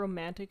filled with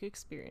romantic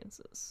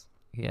experiences.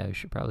 Yeah, we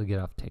should probably get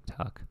off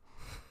TikTok.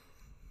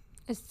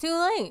 It's too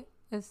late.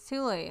 It's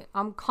too late.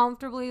 I'm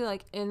comfortably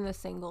like in the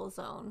single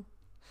zone.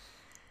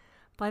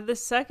 By the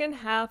second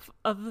half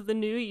of the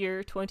new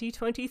year,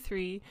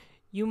 2023,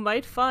 you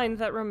might find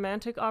that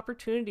romantic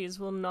opportunities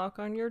will knock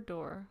on your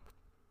door.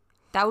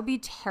 That would be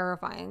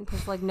terrifying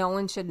because like no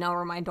one should know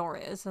where my door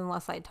is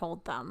unless I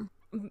told them.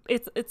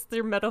 It's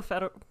your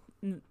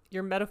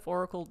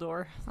metaphorical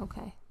door.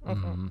 Okay.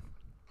 Mm.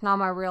 Not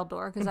my real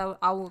door because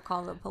I will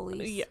call the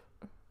police. Yeah.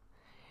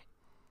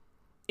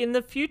 In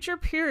the future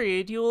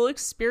period, you will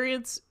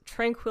experience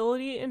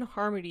tranquility and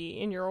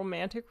harmony in your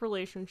romantic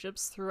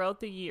relationships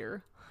throughout the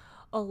year,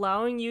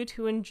 allowing you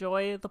to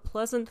enjoy the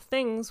pleasant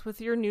things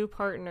with your new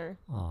partner.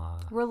 Aw.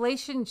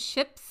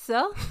 Relationships.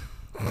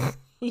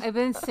 I've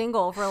been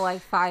single for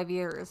like 5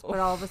 years, but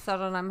all of a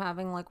sudden I'm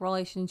having like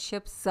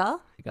relationships. I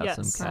got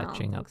Yes. some I don't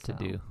catching think up to so.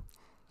 do.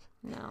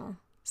 No.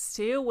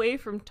 Stay away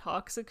from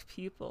toxic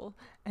people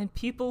and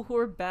people who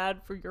are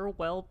bad for your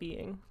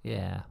well-being.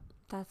 Yeah.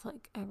 That's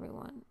like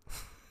everyone.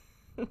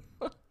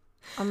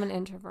 I'm an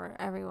introvert.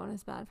 Everyone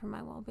is bad for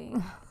my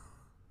well-being.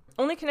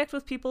 Only connect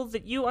with people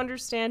that you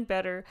understand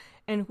better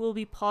and who will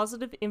be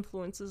positive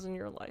influences in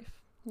your life.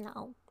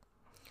 No.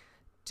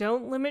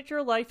 Don't limit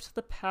your life to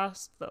the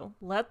past, though.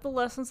 Let the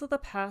lessons of the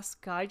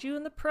past guide you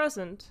in the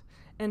present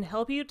and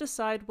help you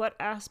decide what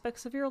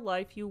aspects of your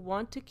life you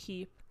want to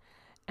keep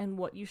and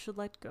what you should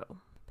let go.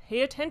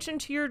 Pay attention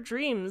to your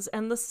dreams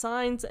and the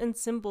signs and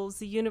symbols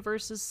the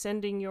universe is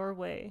sending your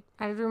way.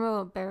 I dreamed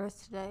about bears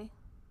today.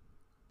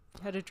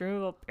 Had a dream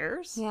about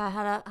bears? Yeah, I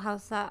had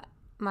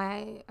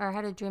I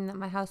had a dream that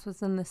my house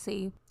was in the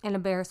sea and a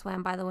bear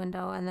swam by the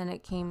window and then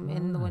it came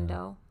in the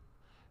window.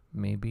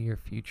 Maybe your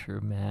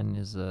future man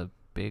is a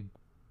big,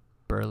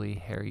 burly,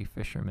 hairy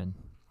fisherman.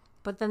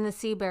 But then the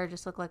sea bear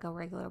just looked like a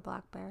regular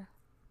black bear.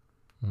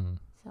 Mm.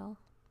 So,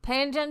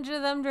 pay attention to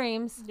them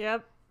dreams.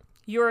 Yep.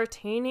 You're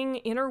attaining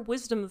inner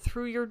wisdom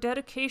through your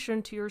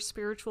dedication to your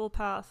spiritual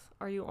path.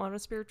 Are you on a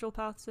spiritual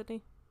path,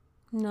 Sydney?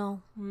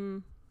 No.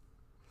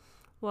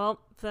 Well,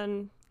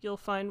 then you'll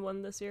find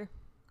one this year.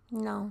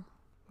 No.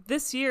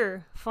 This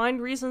year,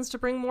 find reasons to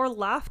bring more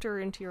laughter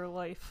into your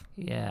life.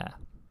 Yeah.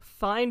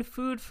 Find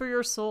food for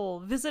your soul.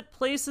 Visit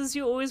places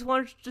you always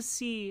wanted to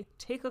see.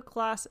 Take a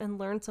class and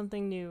learn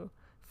something new.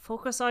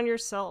 Focus on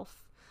yourself.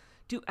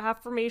 Do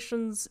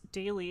affirmations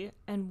daily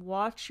and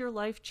watch your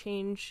life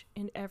change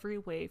in every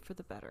way for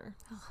the better.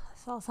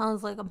 This all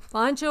sounds like a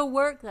bunch of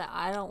work that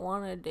I don't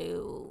want to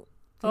do.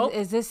 Oh.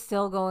 Is this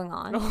still going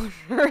on? Oh,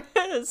 sure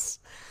is.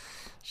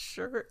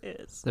 Sure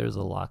is. There's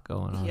a lot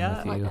going on Yeah.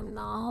 with Like you. a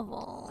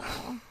novel.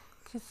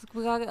 Because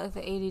we gotta get like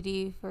the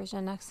ADD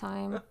version next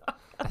time.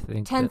 I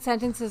think 10 that-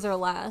 sentences or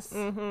less.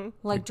 Mm-hmm.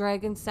 Like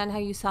Dragon's Den, how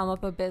you sum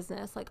up a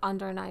business, like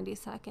under 90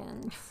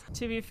 seconds.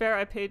 To be fair,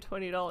 I paid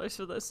 $20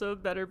 for this, so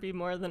it better be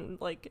more than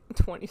like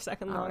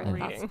 20-second long Alright,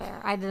 reading. that's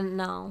fair. I didn't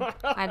know.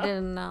 I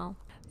didn't know.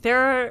 There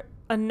are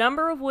a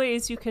number of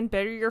ways you can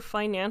better your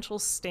financial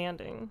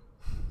standing.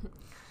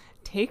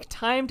 Take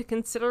time to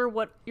consider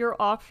what your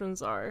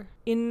options are.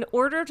 In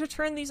order to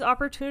turn these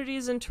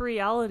opportunities into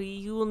reality,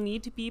 you will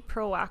need to be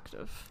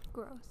proactive.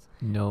 Gross.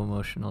 no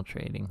emotional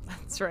trading.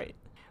 That's right.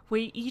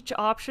 Weigh each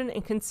option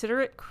and consider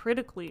it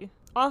critically.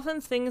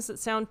 Often things that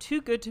sound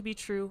too good to be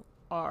true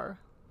are.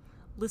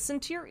 Listen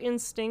to your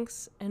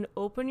instincts and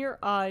open your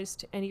eyes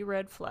to any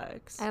red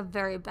flags. I have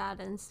very bad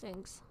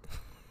instincts.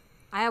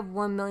 I have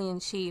 1 million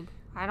sheep.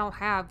 I don't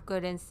have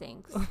good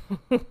instincts.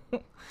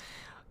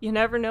 You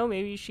never know,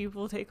 maybe sheep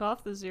will take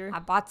off this year. I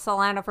bought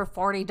Solana for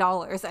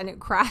 $40 and it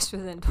crashed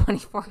within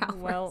 24 hours.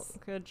 Well,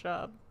 good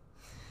job.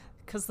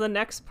 Because the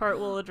next part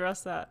will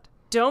address that.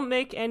 Don't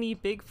make any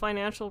big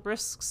financial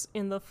risks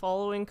in the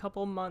following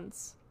couple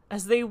months,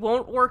 as they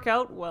won't work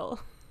out well.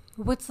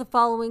 What's the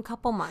following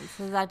couple months?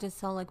 Does that just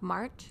sound like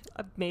March?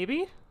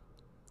 Maybe?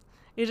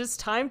 It is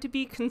time to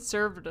be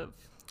conservative.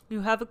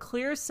 You have a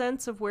clear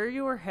sense of where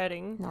you are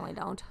heading No, I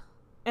don't.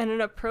 and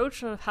an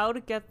approach of how to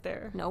get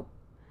there, Nope.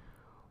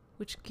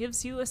 which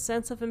gives you a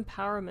sense of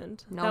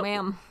empowerment. No,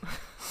 ma'am.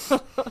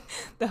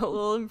 That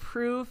will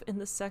improve in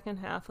the second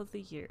half of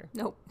the year.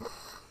 Nope.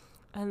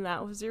 And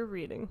that was your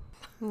reading.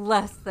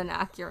 Less than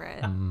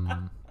accurate.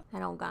 Mm. I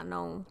don't got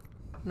no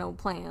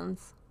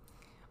plans.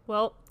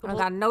 Well, I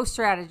got no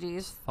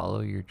strategies. Follow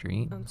your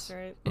dreams that's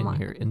right. and My-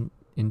 your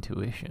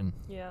intuition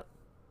Yeah.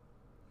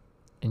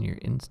 and your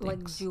Like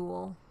instincts.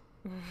 Jewel.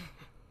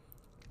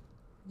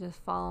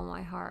 Just follow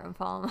my heart and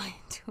follow my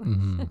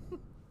intuition. Mhm.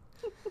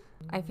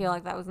 I feel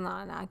like that was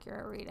not an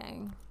accurate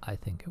reading. I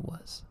think it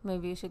was.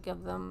 Maybe you should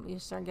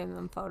start giving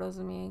them photos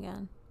of me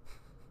again.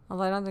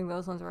 Although I don't think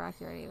those ones were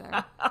accurate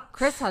either.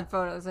 Chris had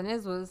photos and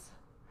his was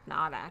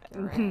not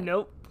accurate.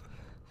 Nope.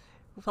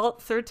 Well,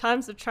 third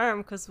time's the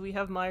charm because we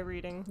have my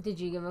reading. Did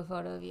you give a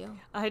photo of you?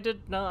 I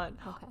did not.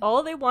 Okay.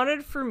 All they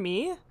wanted for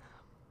me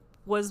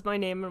was my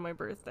name and my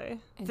birthday.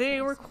 They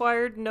Interesting.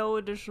 required no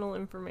additional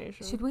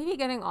information. Should we be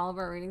getting all of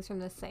our readings from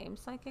the same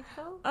psychic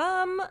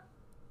though?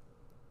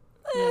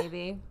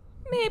 Maybe.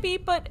 Maybe,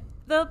 but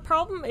the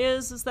problem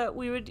is that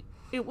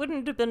it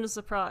wouldn't have been a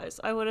surprise.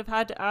 I would have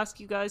had to ask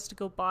you guys to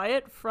go buy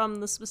it from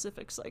the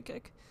specific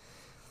psychic.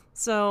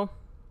 So,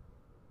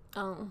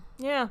 Oh,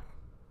 yeah.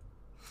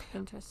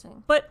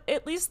 interesting. But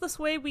at least this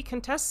way we can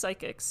test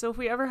psychics. So if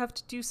we ever have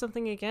to do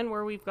something again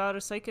where we've got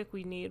a psychic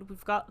we need,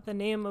 we've got the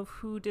name of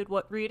who did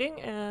what reading,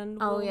 and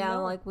Oh we'll yeah,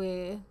 know. like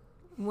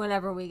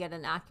whenever we get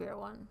an accurate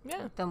one,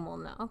 Yeah. then we'll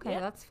know. Okay,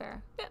 Yeah. that's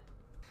fair.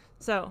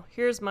 So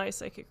here's my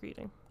psychic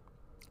reading.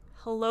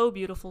 Hello,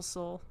 beautiful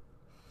soul.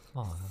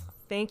 Aw.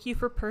 Thank you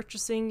for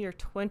purchasing your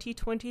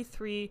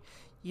 2023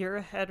 year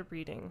ahead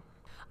reading.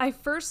 I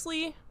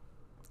firstly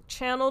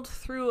channeled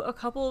through a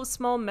couple of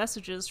small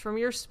messages from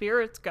your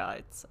spirit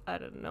guides. I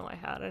didn't know I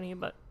had any,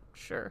 but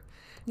sure.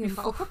 You're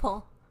Before-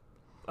 multiple.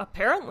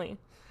 Apparently.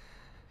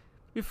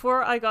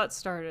 Before I got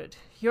started,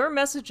 your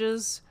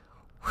messages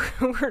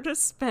were to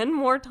spend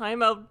more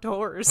time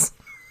outdoors.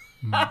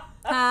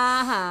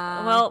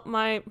 Haha. Well,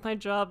 my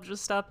job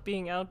just stopped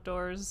being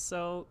outdoors,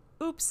 so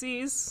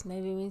oopsies.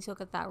 Maybe it means you'll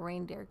get that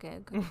reindeer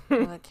gig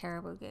or the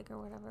caribou gig or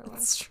whatever it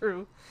was. It's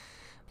true.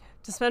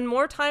 To spend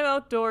more time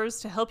outdoors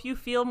to help you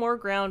feel more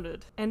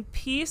grounded and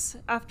peace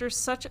after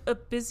such a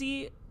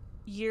busy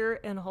year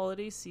and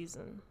holiday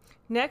season.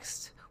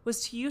 Next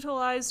was to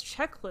utilize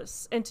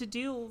checklists and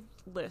to-do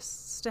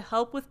lists to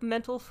help with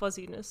mental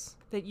fuzziness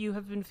that you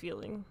have been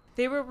feeling.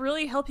 They will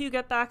really help you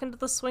get back into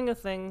the swing of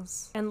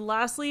things. And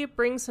lastly,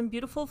 bring some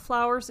beautiful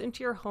flowers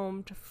into your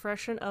home to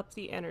freshen up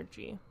the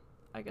energy.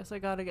 I guess I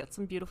gotta get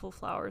some beautiful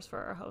flowers for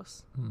our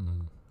house.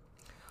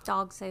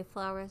 Dog safe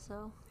flowers,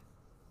 though.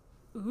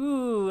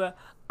 Ooh,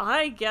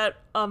 I get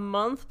a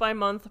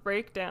month-by-month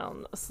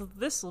breakdown, so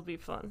this will be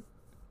fun.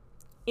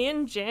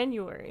 In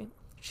January,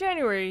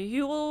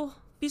 you will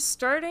be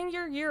starting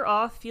your year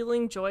off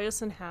feeling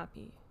joyous and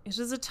happy. It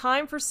is a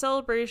time for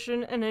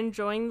celebration and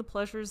enjoying the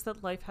pleasures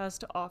that life has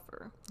to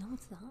offer. No,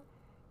 it's not.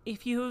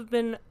 If you have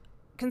been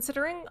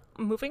considering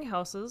moving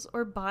houses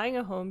or buying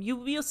a home, you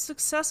will be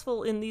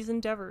successful in these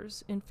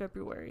endeavors in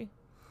February.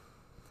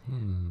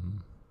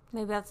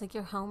 Maybe that's like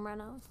your home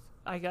renos.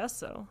 I guess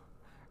so.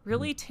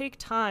 Really take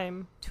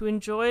time to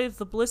enjoy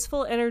the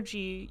blissful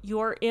energy you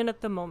are in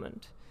at the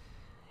moment.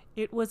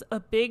 It was a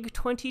big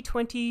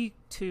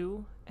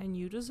 2022, and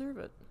you deserve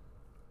it.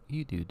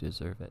 You do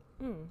deserve it.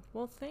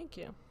 Well, thank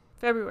you.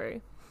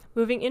 February.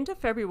 Moving into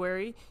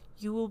February,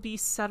 you will be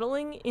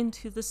settling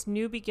into this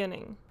new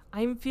beginning.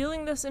 I'm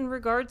feeling this in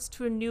regards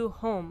to a new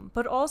home,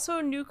 but also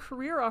a new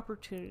career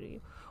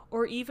opportunity,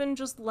 or even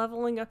just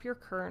leveling up your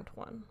current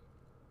one.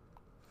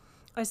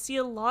 I see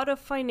a lot of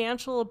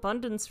financial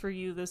abundance for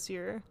you this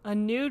year. A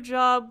new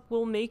job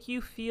will make you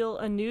feel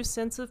a new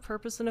sense of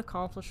purpose and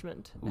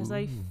accomplishment, as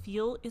I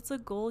feel it's a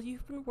goal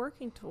you've been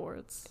working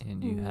towards.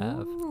 And you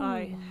have.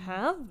 I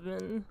have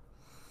been.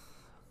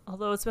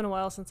 Although it's been a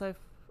while since I've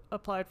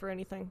applied for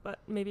anything, but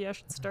maybe I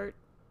should start.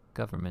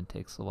 Government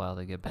takes a while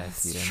to get back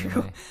to you That's true.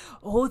 anyway.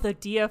 Oh, the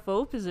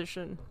DFO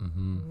position.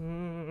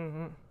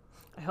 Mm-hmm.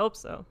 I hope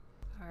so.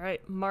 All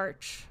right,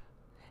 March.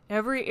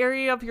 Every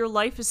area of your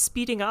life is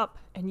speeding up,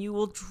 and you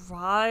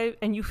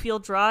feel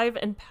drive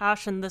and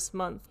passion this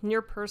month in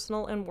your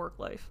personal and work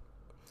life.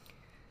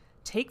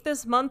 Take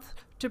this month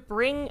to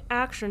bring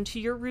action to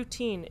your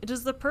routine. It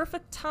is the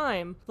perfect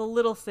time, the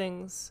little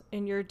things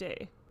in your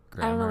day.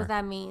 I don't know what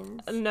that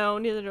means. No,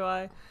 neither do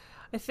I.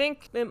 I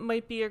think it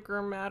might be a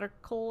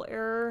grammatical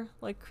error,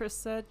 like Chris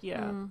said.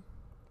 Yeah.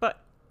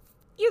 But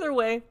either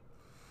way,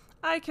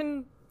 I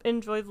can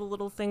enjoy the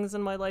little things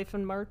in my life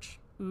in March.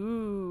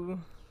 Ooh.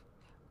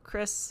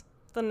 Chris,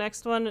 the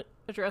next one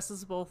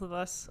addresses both of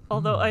us.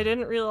 Although I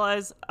didn't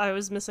realize I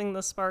was missing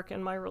the spark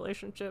in my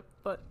relationship,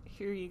 but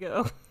here you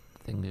go.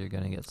 Things are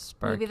gonna get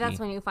sparky. Maybe that's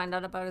when you find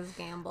out about his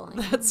gambling.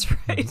 That's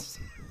right.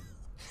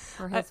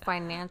 Or his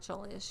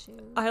financial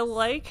issues. I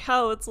like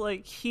how it's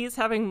like he's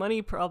having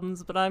money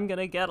problems, but I'm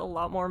gonna get a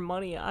lot more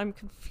money. I'm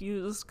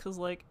confused because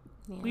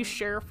we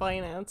share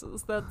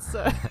finances. That's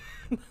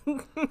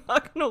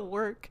not gonna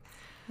work.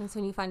 That's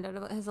when you find out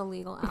about his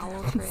illegal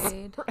owl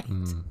trade.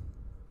 Right.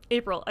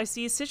 April, I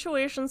see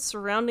situations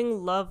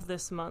surrounding love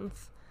this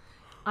month.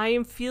 I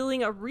am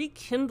feeling a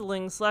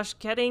rekindling /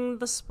 getting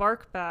the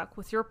spark back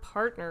with your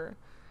partner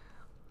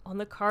on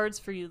the cards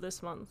for you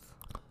this month.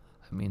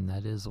 I mean,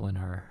 that is when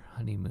our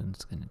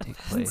honeymoon's going to take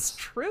It's place.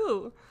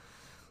 true.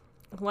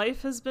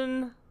 Life has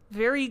been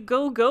very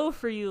go-go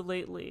for you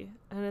lately,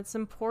 and it's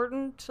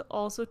important to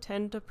also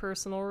tend to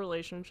personal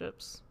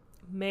relationships.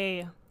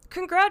 May.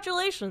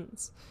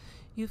 Congratulations!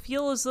 You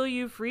feel as though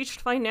you've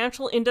reached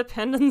financial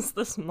independence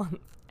this month.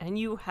 And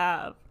you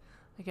have.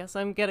 I guess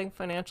I'm getting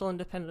financial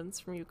independence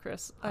from you,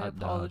 Chris. I Hot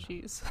dog.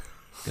 apologies.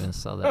 Gonna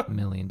sell that $1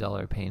 million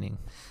painting.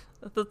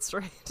 That's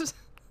right.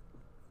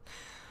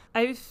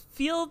 I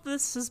feel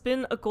this has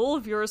been a goal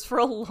of yours for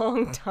a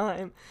long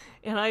time,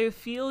 and I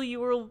feel you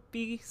will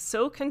be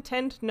so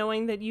content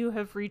knowing that you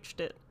have reached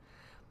it.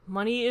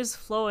 Money is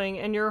flowing,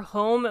 and your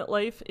home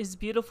life is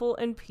beautiful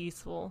and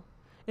peaceful.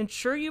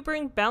 Ensure you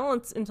bring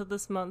balance into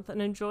this month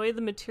and enjoy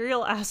the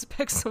material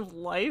aspects of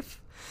life.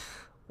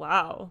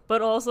 Wow.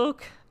 But also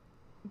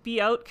be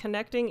out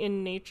connecting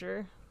in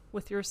nature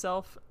with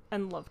yourself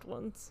and loved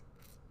ones.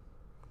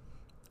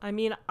 I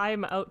mean,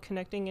 I'm out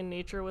connecting in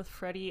nature with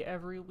Freddie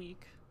every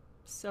week.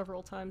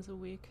 Several times a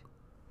week.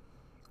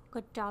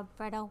 Good job,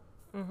 Fredo.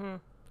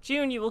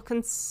 June, you will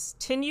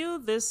continue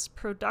this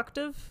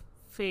productive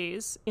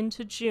phase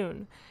into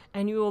June,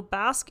 and you will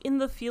bask in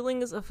the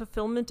feelings of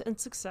fulfillment and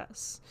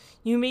success.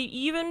 You may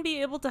even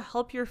be able to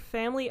help your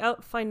family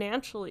out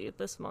financially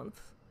this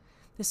month.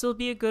 This will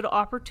be a good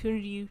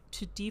opportunity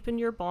to deepen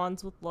your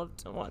bonds with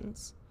loved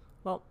ones.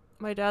 Well,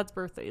 my dad's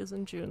birthday is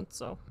in June,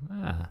 so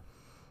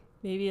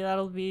maybe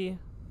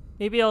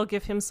I'll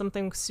give him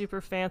something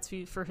super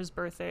fancy for his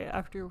birthday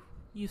after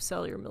you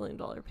sell your $1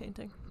 million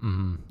painting.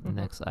 The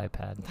next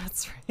iPad.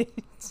 That's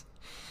right.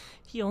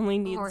 He only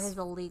needs... Or his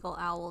illegal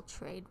owl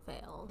trade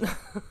failed.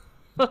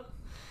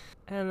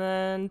 And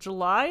then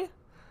July,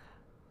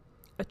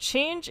 a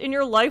change in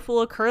your life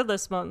will occur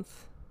this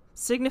month,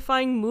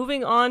 signifying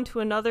moving on to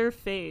another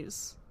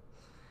phase.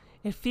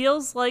 It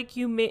feels like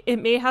it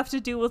may have to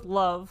do with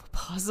love,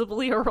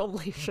 possibly a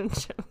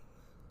relationship.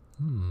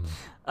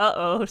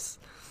 Uh-oh.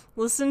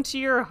 Listen to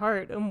your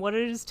heart and what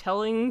it is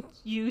telling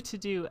you to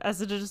do,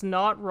 as it is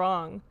not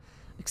wrong.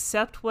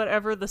 Accept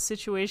whatever the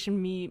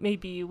situation may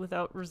be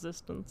without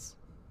resistance.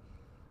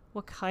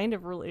 What kind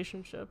of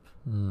relationship?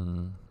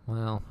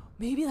 Well,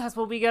 maybe that's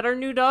what we get our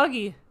new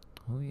doggy.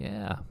 Oh,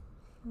 yeah.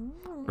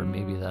 Or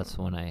maybe that's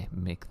when I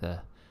make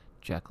the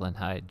Jekyll and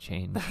Hyde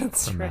change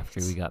That's from right.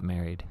 after we got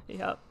married.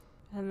 Yep.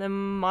 And then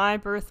my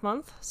birth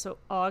month, so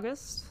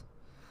August.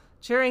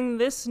 During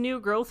this new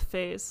growth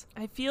phase,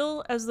 I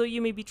feel as though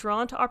you may be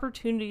drawn to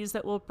opportunities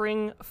that will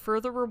bring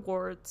further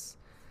rewards.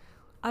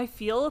 I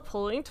feel a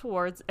pulling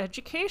towards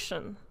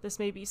education. This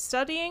may be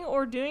studying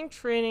or doing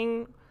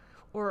training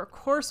or a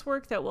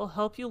coursework that will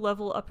help you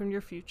level up in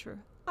your future.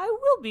 I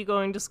will be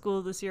going to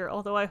school this year,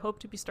 although I hope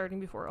to be starting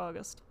before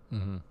August.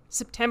 Mm-hmm.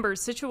 September,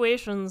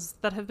 situations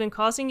that have been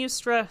causing you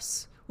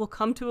stress will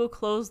come to a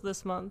close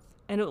this month,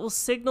 and it will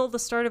signal the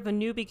start of a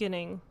new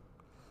beginning.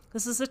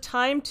 This is a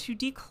time to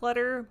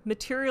declutter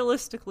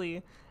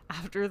materialistically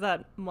after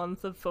that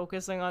month of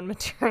focusing on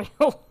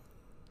material.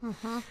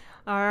 Mm-hmm.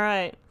 All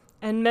right.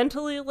 And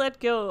mentally let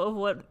go of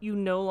what you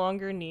no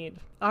longer need.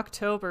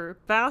 October,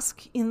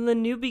 bask in the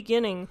new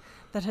beginning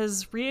that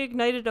has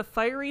reignited a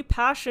fiery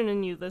passion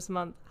in you this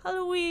month.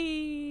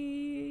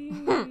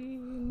 Halloween.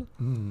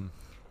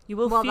 You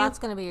will Well, feel that's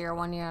going to be your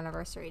 1 year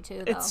anniversary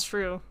too, though. It's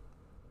true.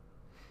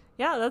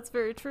 Yeah, that's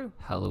very true.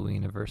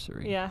 Halloween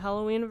anniversary. Yeah,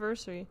 Halloween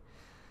anniversary.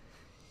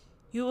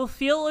 You will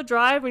feel a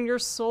drive in your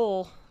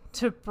soul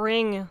to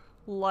bring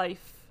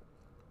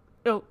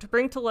to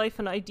bring to life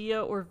an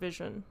idea or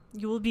vision.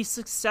 You will be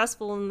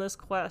successful in this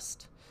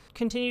quest.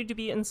 Continue to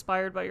be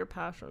inspired by your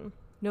passion.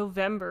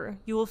 November,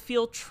 you will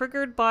feel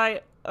triggered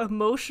by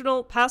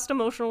past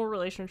emotional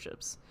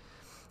relationships.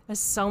 As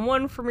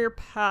someone from your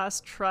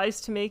past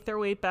tries to make their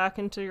way back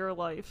into your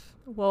life.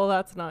 Well,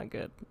 that's not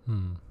good.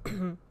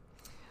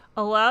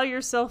 Allow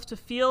yourself to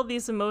feel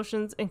these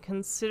emotions and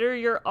consider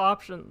your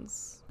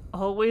options.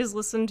 Always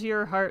listen to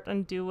your heart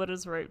and do what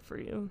is right for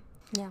you.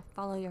 Yeah,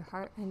 follow your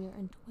heart and your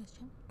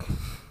intuition.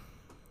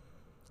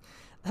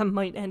 That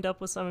might end up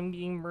with someone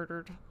being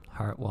murdered.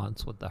 Heart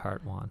wants what the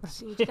heart wants.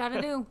 Do what you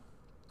gotta do.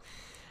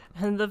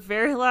 And the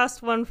very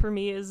last one for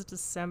me is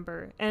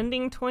December.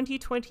 Ending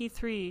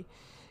 2023,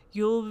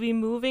 you'll be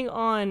moving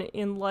on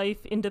in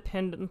life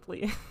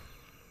independently.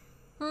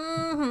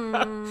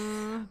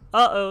 Mm-hmm.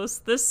 Uh-oh,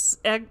 this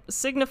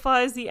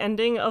signifies the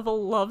ending of a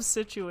love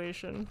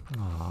situation.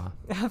 Aw.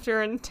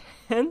 After an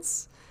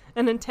intense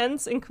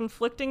and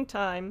conflicting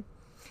time,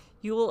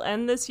 you will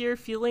end this year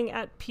feeling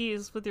at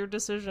peace with your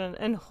decision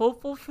and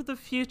hopeful for the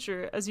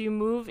future as you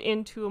move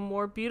into a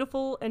more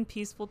beautiful and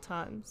peaceful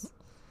times.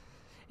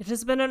 It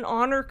has been an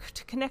honor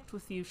to connect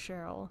with you,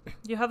 Cheryl.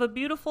 You have a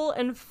beautiful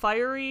and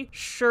fiery,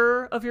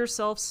 sure of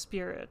yourself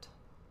spirit.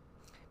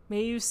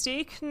 May you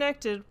stay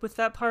connected with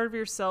that part of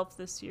yourself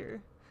this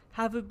year.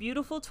 Have a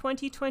beautiful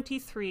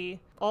 2023.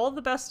 All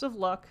the best of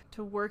luck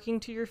to working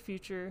to your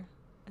future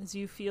as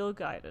you feel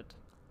guided.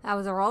 That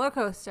was a roller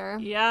coaster.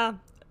 Yeah,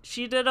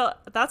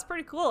 that's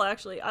pretty cool,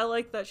 actually. I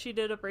like that she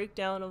did a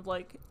breakdown of,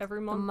 like, every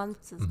The month.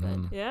 months is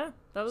good. Yeah,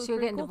 that was She was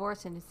pretty getting cool.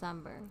 divorced in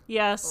December.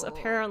 Yes, Oh.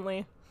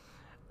 apparently.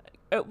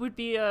 It would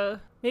be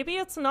maybe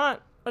it's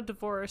not a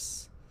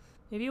divorce.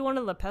 Maybe one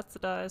of the pets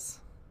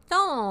dies.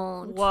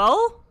 Don't.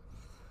 Well?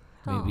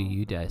 Maybe Don't.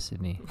 you die,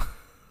 Sydney.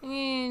 I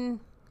mean,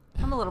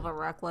 I'm a little bit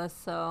reckless,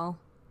 so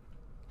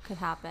could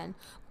happen.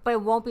 But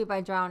it won't be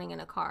by drowning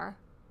in a car.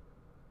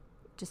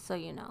 Just so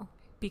you know.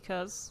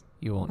 Because?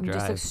 You won't I'm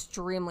drive, just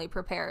extremely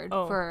prepared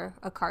Oh. for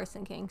a car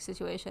sinking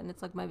situation.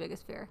 It's like my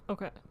biggest fear.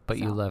 Okay. but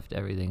you so. left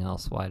everything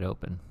else wide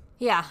open.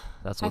 Yeah.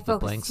 That's I what the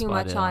blank focus too spot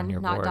much is on your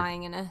not board.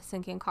 dying in a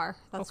sinking car.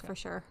 That's Okay. for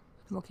sure.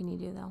 What can you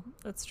do, though?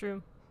 That's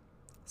true.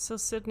 So,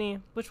 Sydney,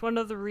 which one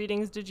of the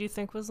readings did you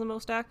think was the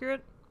most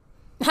accurate?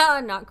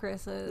 Not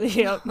Chris's.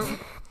 Yep.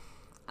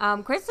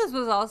 Chris's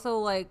was also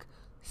like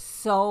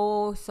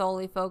so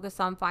solely focused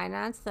on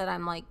finance that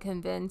I'm like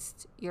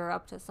convinced you're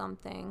up to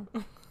something.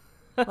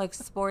 Like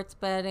sports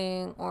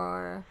betting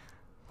or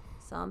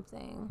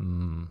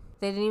something.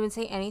 They didn't even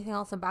say anything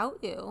else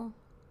about you.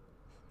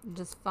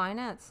 Just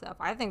finance stuff.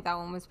 I think that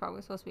one was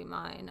probably supposed to be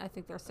mine. I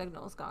think their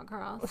signals got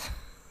crossed.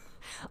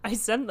 I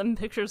sent them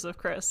pictures of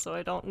Chris, so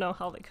I don't know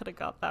how they could have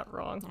got that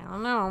wrong. I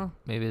don't know.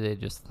 Maybe they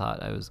just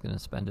thought I was going to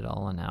spend it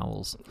all on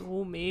owls.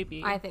 Oh,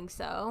 maybe. I think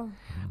so.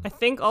 I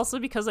think also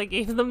because I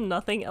gave them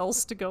nothing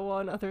else to go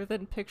on other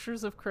than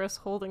pictures of Chris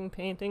holding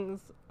paintings,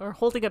 or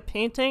holding a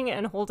painting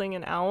and holding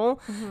an owl.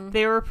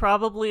 They were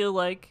probably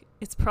like,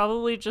 it's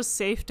probably just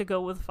safe to go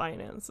with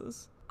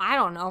finances. I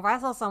don't know. If I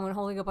saw someone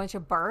holding a bunch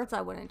of birds,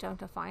 I wouldn't jump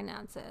to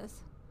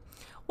finances.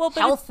 Well, but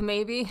Health,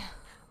 maybe.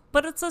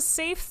 But it's a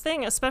safe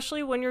thing,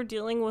 especially when you're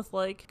dealing with,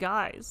 like,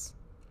 guys.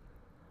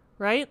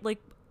 Right?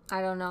 Like,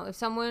 I don't know. If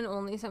someone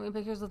only sent me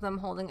pictures of them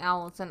holding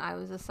owls and I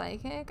was a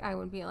psychic, I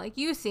would be like,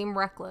 you seem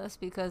reckless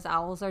because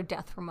owls are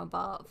death from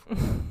above.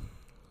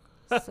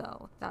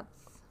 So that's...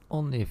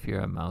 Only if you're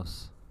a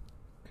mouse.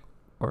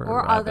 Or a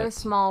Or other rabbit.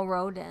 small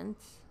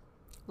rodents.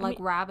 Like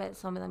mean- rabbits.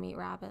 Some of them eat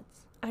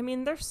rabbits. I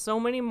mean, there's so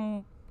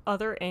many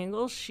other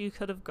angles she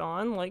could have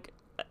gone. Like,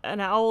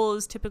 an owl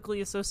is typically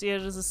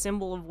associated as a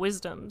symbol of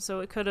wisdom, so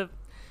it could have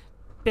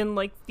been,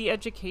 like, the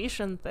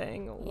education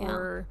thing,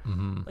 or,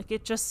 like,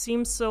 it just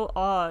seems so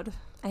odd.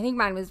 I think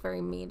mine was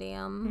very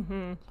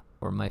medium.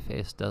 Or my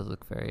face does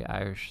look very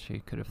Irish. She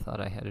could have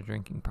thought I had a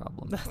drinking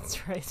problem.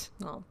 That's right.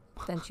 Well,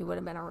 then she would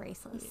have been a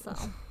racist, so...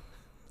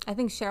 I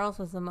think Cheryl's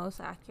was the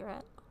most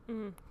accurate.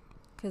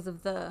 Because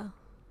of the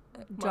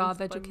job month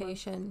by month.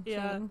 education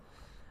Yeah.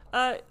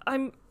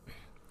 thing.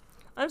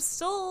 I'm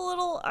still a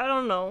little, I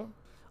don't know.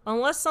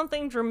 Unless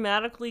something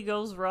dramatically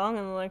goes wrong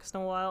in the next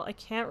while, I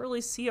can't really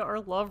see our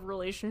love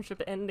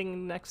relationship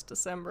ending next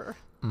December.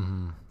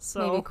 Mm-hmm.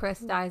 So Maybe Chris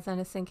dies in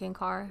a sinking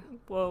car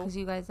whoa. because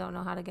you guys don't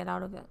know how to get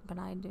out of it, but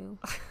I do.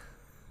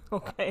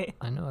 Okay.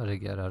 I know how to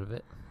get out of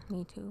it.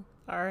 Me too.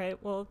 All right.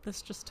 Well,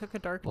 this just took a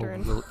dark Well,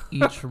 turn. we'll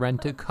each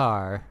rent a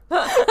car.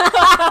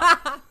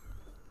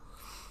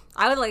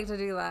 I would like to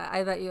do that.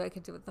 I bet you I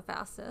could do it the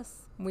fastest.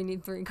 We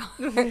need 3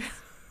 cars.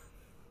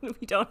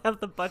 We don't have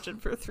the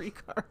budget for 3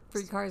 cars.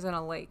 3 cars in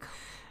a lake.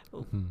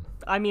 Mhm.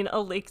 I mean,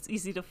 a lake's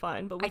easy to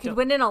find, but we I could don't.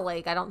 win in a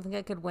lake. I don't think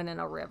I could win in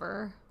a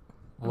river.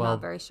 I'm not Well, a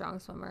very strong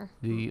swimmer.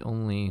 the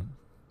only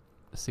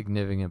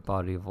significant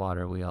body of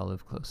water we all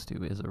live close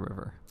to is a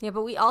river. Yeah,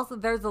 but we also,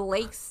 there's the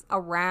lakes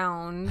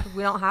around.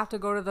 We don't have to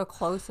go to the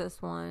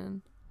closest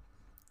one.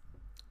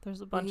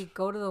 There's a We bunch. could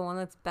go to the one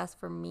that's best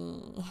for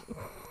me.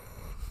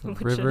 The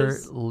Which river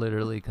is-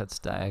 literally cuts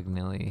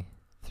diagonally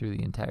through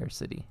the entire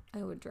city.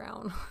 I would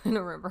drown in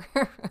a river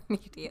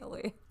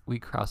immediately. We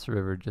cross the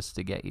river just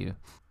to get you.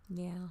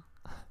 Yeah.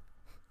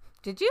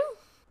 Did you?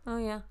 Oh,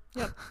 yeah.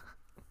 Yep.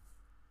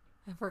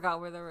 I forgot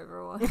where the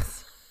river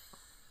was.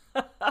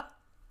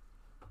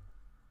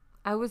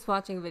 I was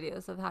watching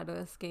videos of how to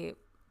escape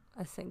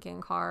a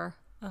sinking car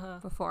Uh-huh.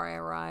 before I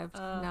arrived.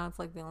 Uh. Now it's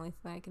like the only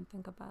thing I can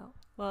think about.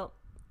 Well,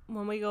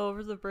 when we go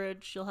over the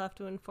bridge, you'll have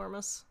to inform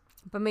us.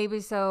 But maybe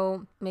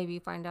you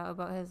find out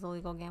about his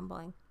illegal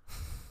gambling.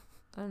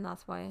 And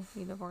that's why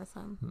you divorce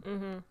him.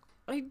 Mm-hmm.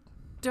 I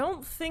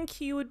don't think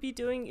he would be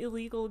doing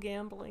illegal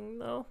gambling,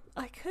 though.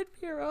 I could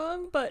be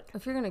wrong, but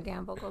If you're going to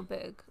gamble, go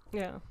big.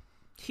 yeah.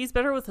 He's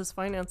better with his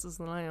finances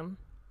than I am.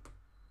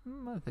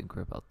 I think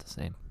we're about the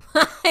same.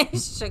 You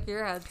shook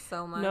your head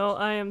so much. No,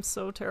 I am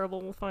so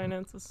terrible with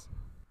finances.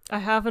 I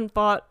haven't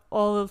bought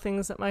all the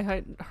things that my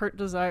heart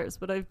desires,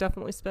 but I've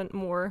definitely spent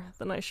more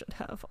than I should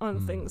have on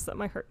things that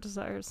my heart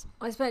desires.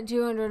 I spent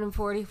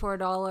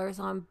 $244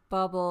 on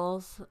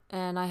bubbles,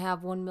 and I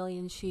have 1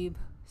 million sheep.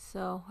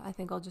 So I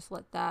think I'll just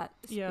let that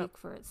speak Yeah.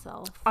 for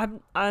itself.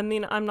 I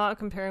mean, I'm not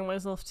comparing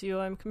myself to you.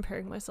 I'm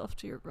comparing myself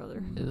to your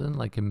brother. Isn't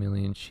like a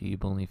million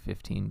sheep only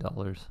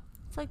 $15?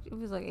 It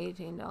was like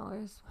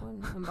 $18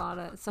 when I bought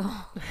it. So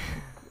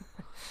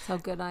that's how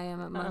good I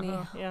am at money.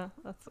 Uh-huh. Yeah,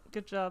 that's a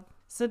good job.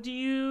 So do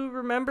you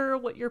remember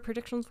what your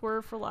predictions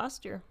were for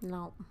last year?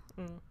 No.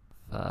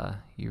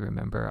 You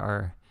remember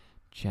our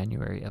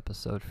January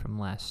episode from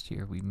last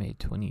year? We made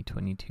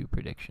 2022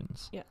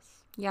 predictions. Yes.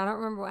 Yeah, I don't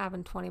remember what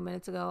happened 20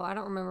 minutes ago. I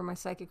don't remember my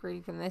psychic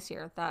reading from this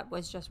year. That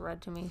was just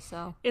read to me,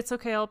 so It's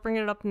okay. I'll bring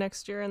it up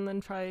next year and then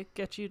try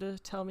get you to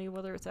tell me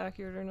whether it's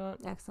accurate or not.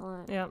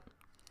 excellent. Yeah.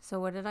 So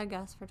what did I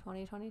guess for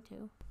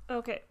 2022?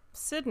 Okay.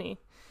 Sydney,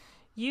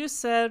 you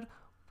said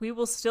we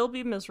will still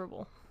be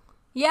miserable.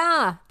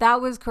 Yeah,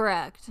 that was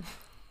correct.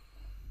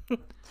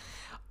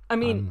 I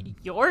mean,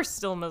 you're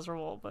still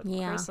miserable, but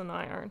Yeah. Chris and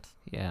I aren't.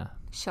 Yeah.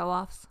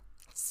 Show-offs.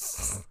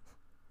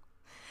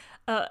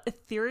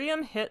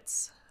 Ethereum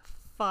hits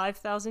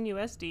 5,000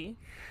 USD.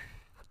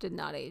 Did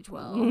not age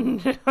well.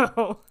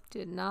 No.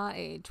 Did not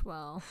age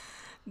well.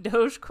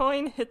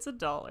 Dogecoin hits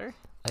 $1.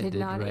 I Did did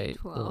not write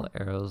age well. little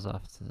arrows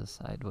off to the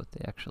side what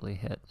they actually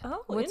hit.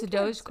 Oh, What's a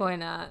interesting.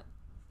 Dogecoin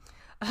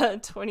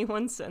at?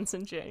 21 cents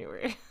in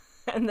January.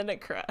 And then it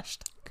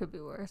crashed. Could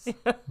be worse. The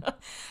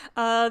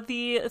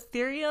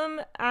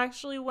Ethereum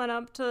actually went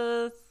up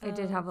to I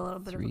did have a little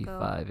bit of a go.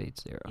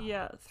 3580.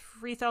 yeah,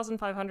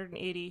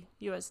 3,580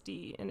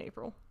 USD in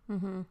April.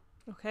 Mm-hmm.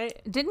 Okay.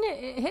 Didn't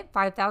it hit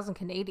 5,000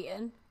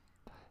 Canadian?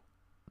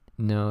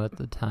 No, at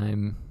the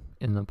time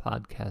in the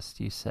podcast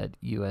you said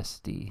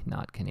USD,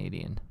 not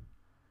Canadian.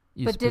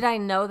 But did I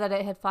know that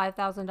it hit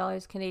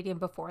 $5,000 Canadian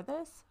before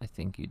this? I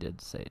think you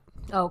did say it.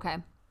 Oh, okay.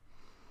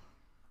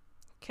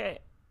 Okay.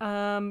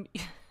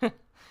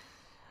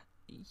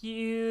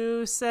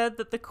 You said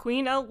that the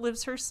queen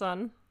outlives her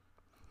son.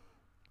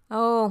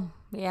 Oh,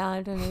 yeah,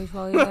 I didn't age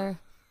well either.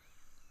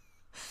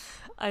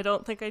 I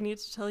don't think I need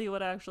to tell you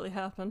what actually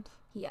happened.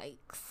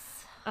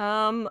 Yikes.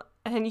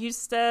 And you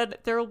said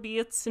there will be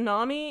a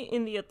tsunami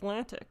in the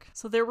Atlantic.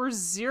 So there were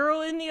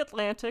 0 in the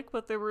Atlantic,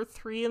 but there were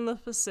 3 in the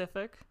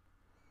Pacific.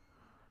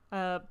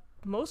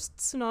 Most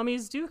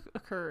tsunamis do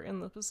occur in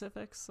the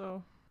Pacific,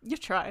 so you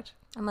tried.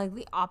 I'm like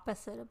the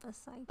opposite of a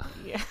psychic.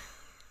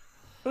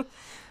 Yeah.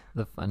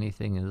 The funny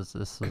thing is,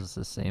 this was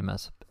the same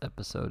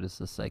episode as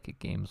the Psychic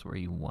Games where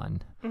you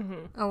won.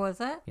 Mm-hmm. Oh,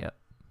 was it? Yep.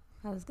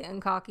 I was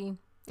getting cocky.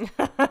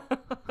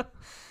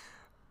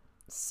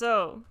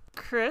 So,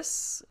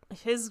 Chris,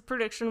 his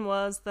prediction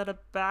was that a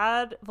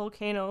bad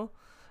volcano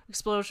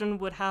explosion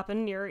would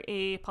happen near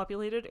a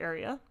populated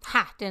area.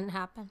 Ha! Didn't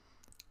happen.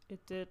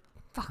 It did.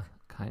 Fuck.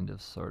 Kind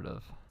of, sort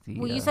of.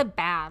 Well, you said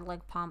bad,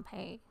 like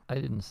Pompeii. I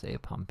didn't say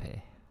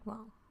Pompeii.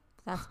 Well,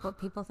 that's what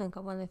people think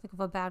of when they think of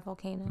a bad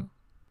volcano.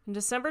 In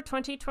December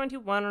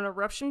 2021, an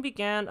eruption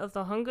began of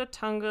the Hunga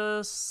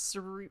Tonga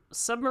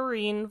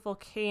submarine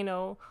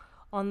volcano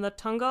on the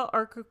Tonga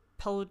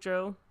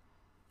archipelago.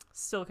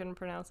 Still couldn't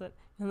pronounce it.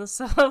 In the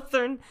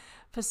southern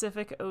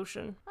Pacific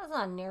Ocean. That's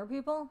not near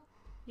people.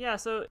 Yeah,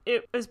 so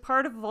it is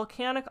part of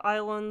volcanic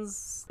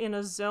islands in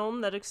a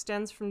zone that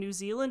extends from New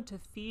Zealand to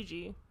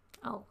Fiji.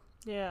 Oh.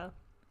 Yeah.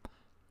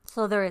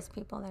 So there is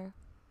people there.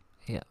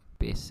 Yeah,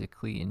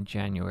 basically in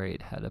January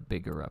it had a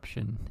big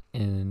eruption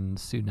and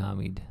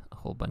tsunamied a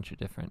whole bunch of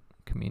different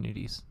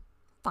communities.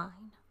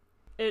 Fine.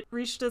 It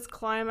reached its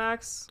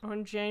climax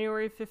on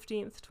January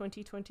 15th,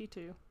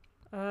 2022.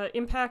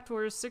 Impact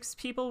where 6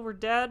 people were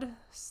dead,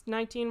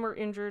 19 were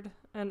injured,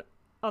 and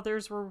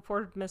others were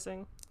reported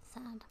missing.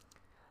 Sad.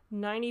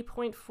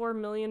 $90.4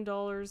 million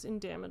in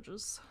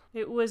damages.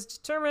 It was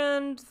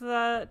determined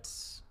that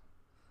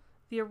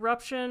the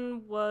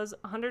eruption was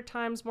 100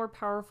 times more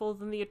powerful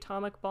than the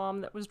atomic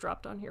bomb that was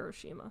dropped on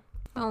Hiroshima.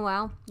 Oh,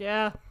 wow.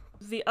 Yeah.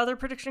 The other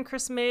prediction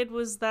Chris made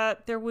was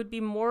that there would be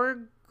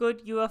more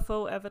good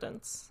UFO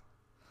evidence.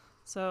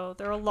 So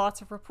there are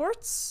lots of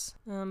reports,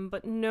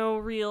 but no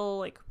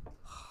real,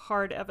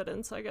 hard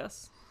evidence, I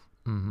guess.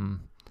 Mm-hmm.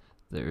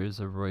 There is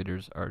a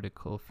Reuters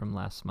article from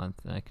last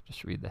month, and I could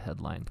just read the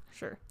headline.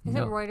 Sure. Is it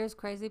Reuters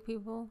crazy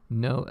people?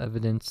 No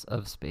evidence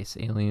of space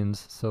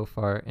aliens so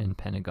far in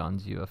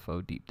Pentagon's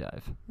UFO deep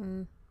dive.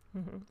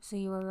 Mm-hmm. So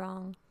you were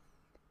wrong.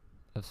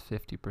 I was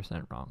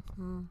 50%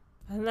 wrong.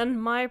 And then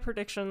my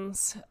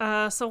predictions.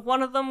 So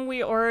one of them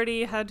we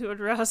already had to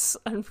address,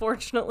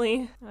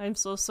 unfortunately. I'm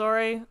so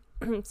sorry.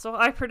 So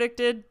I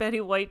predicted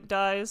Betty White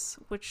dies,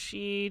 which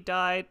she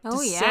died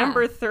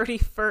December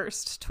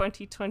 31st,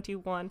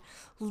 2021.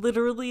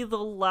 Literally the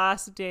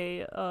last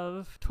day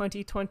of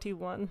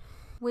 2021.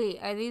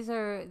 Wait,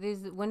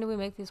 when do we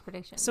make these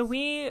predictions? So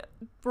we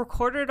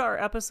recorded our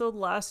episode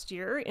last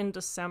year in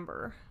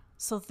December.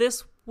 So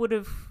this would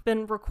have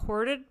been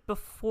recorded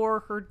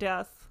before her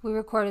death. We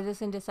recorded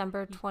this in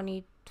December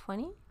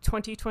 2020?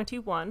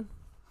 2021.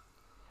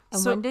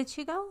 And when did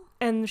she go?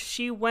 And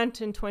she went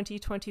in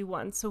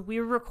 2021. So we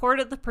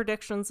recorded the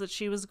predictions that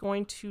she was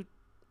going to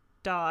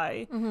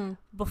die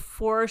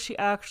before she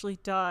actually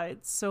died.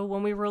 So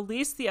when we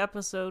released the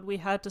episode, we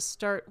had to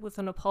start with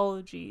an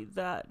apology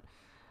that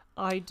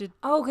I did.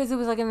 Oh, because it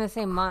was in the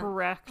same month.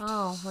 Correct.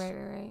 Oh,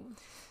 right.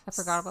 I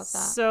forgot about that.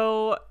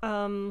 So,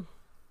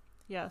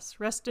 yes,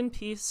 rest in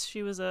peace.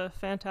 She was a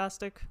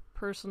fantastic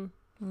person,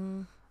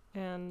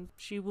 and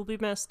she will be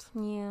missed.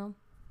 Yeah.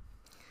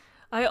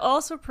 I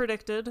also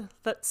predicted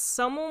that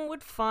someone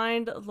would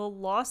find the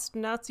lost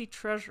Nazi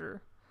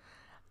treasure.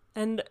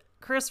 And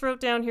Chris wrote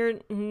down here,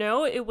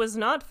 no, it was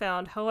not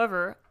found.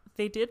 However,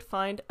 they did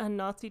find a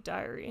Nazi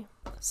diary.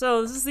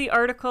 So this is the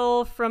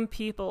article from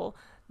People.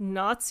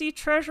 Nazi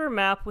treasure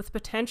map with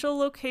potential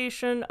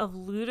location of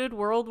looted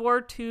World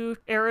War II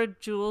era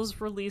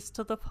jewels released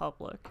to the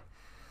public.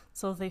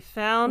 So they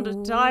found a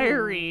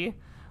diary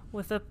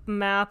with a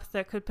map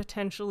that could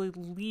potentially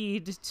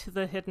lead to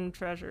the hidden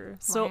treasure.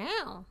 So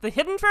the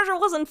hidden treasure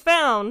wasn't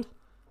found,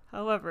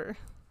 however.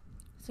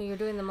 So you're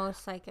doing the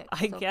most psychic.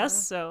 I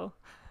guess so.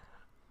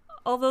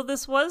 Although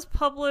this was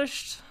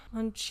published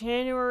on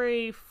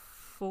January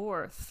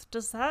 4th.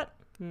 Does that...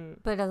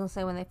 But it doesn't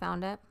say when they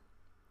found it?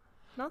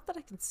 Not that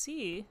I can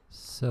see.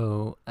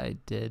 So I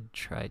did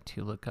try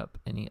to look up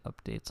any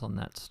updates on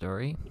that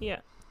story.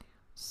 Yeah.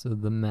 So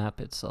the map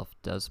itself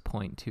does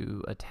point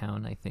to a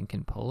town, I think,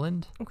 in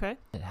Poland. Okay.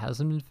 It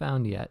hasn't been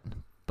found yet,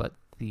 but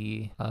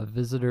the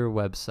visitor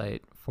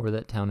website for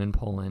that town in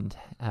Poland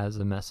has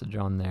a message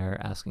on there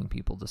asking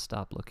people to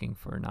stop looking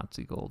for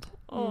Nazi gold.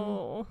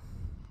 Oh.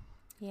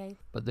 Yeah.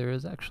 But there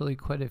is actually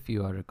quite a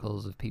few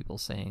articles of people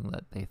saying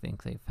that they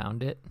think they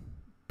found it,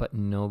 but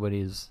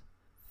nobody's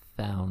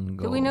found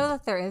gold. Do we know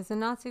that there is a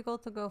Nazi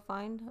gold to go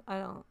find? I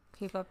don't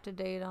keep up to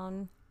date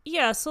on...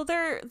 Yeah, so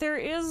there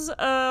is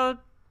a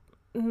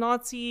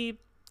Nazi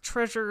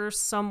treasure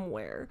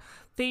somewhere.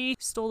 They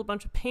stole a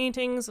bunch of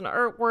paintings and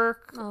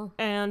artwork,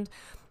 and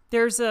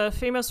there's a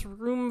famous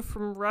room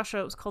from Russia.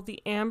 It was called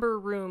the Amber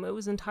Room. It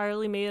was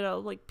entirely made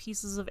out of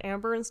pieces of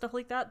amber and stuff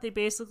like that. They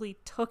basically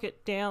took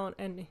it down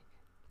and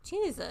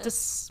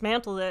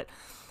dismantled it,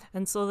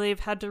 and so they've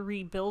had to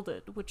rebuild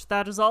it, which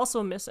that is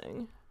also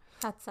missing.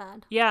 That's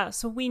sad. Yeah,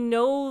 so we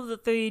know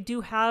that they do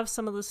have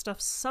some of this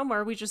stuff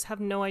somewhere. We just have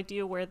no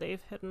idea where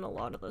they've hidden a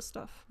lot of this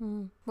stuff.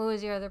 What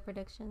was your other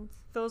predictions?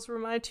 Those were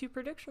my 2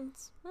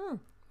 predictions.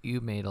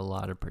 You made a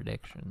lot of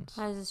predictions.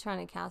 I was just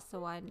trying to cast a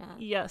wide net.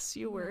 Yes,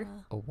 you were.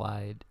 A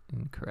wide,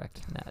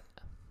 incorrect net.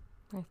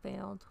 I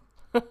failed.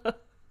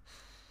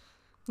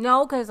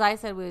 No, because I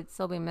said we would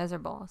still be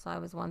miserable, so I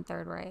was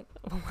 1/3 right.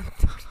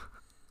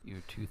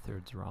 You're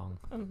 2/3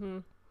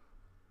 wrong.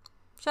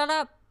 Shut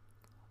up.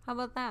 How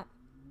about that?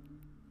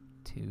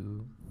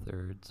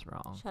 2/3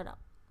 wrong. Shut up.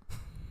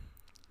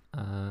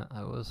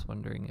 I was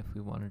wondering if we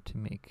wanted to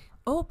make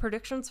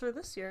predictions for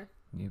this year.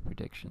 new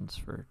predictions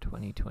for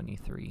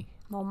 2023.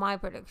 Well, my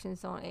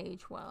predictions don't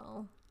age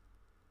well.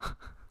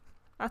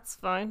 That's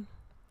fine.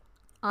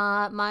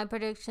 My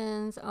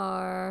predictions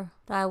are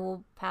that I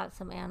will pat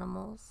some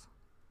animals.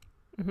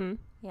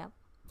 Yeah.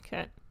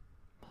 Okay.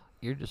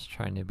 You're just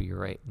trying to be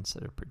right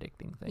instead of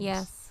predicting things.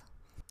 Yes.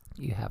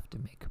 You have to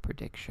make a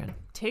prediction.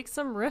 Take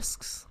some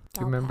risks.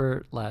 Do you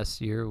remember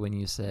last year when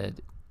you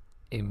said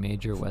a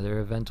major weather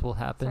event will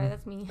happen? Sorry,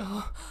 that's me.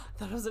 Oh,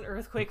 that was an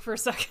earthquake for a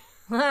second.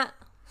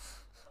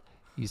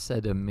 You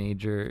said a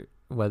major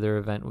weather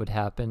event would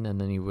happen, and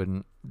then you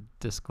wouldn't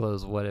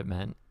disclose what it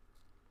meant.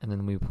 And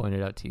then we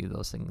pointed out to you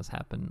those things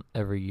happen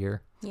every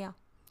year. Yeah.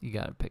 You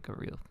got to pick a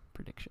real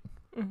prediction.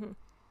 Mm-hmm.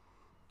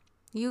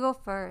 You go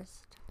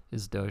first.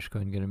 Is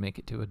Dogecoin going to make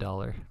it to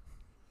 $1?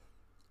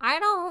 I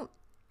don't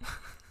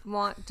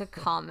want to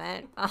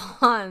comment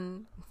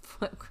on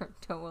what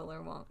crypto will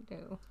or won't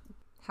do.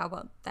 How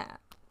about that?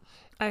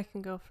 I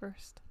can go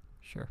first.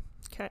 Sure.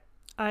 Okay.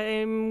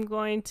 I'm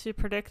going to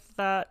predict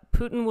that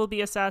Putin will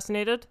be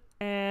assassinated.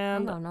 I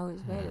And, don't know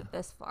who's made it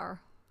this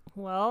far.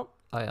 well,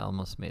 I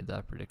almost made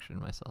that prediction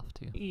myself,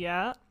 too.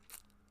 yeah.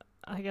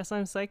 I guess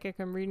I'm psychic.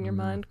 I'm reading your Mm.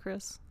 mind,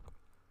 Chris.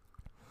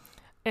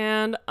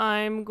 And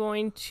I'm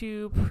going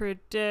to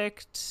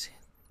predict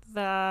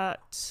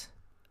that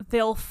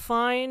they'll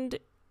find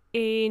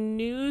a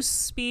new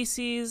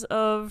species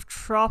of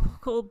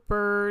tropical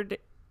bird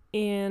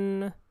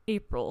in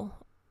April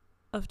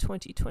of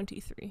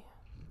 2023.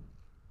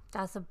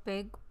 That's a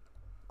big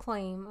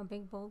claim, a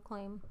big bold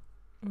claim.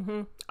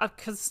 Mm-hmm.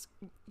 Because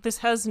this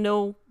has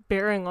no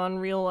bearing on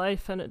real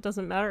life, and it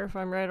doesn't matter if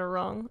I'm right or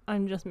wrong.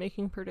 I'm just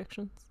making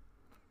predictions.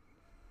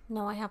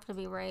 No, I have to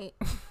be right.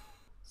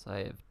 So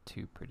I have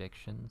 2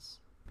 predictions.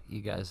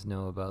 You guys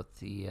know about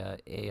the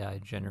AI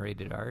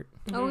generated art.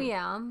 Oh, Mhm.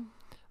 yeah.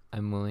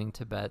 I'm willing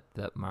to bet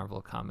that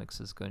Marvel Comics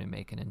is going to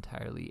make an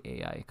entirely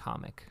AI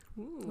comic.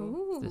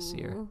 Ooh, This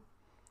year. Ooh.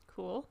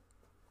 cool.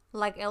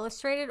 Like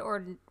illustrated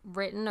or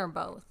written or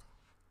both?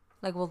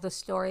 Like, will the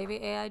story be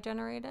AI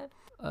generated?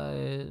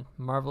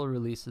 Marvel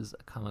releases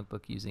a comic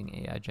book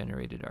using AI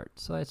generated art,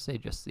 so I'd say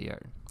just the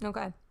art.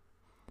 Okay.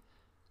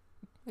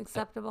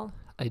 Acceptable.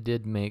 I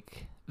did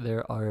make,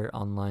 there are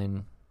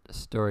online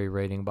story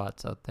writing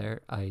bots out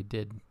there. I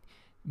did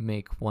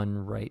make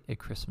one write a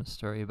Christmas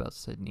story about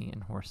Sydney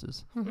and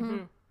horses. Mm-hmm.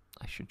 Mhm.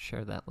 I should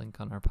share that link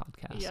on our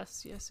podcast.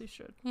 Yes, you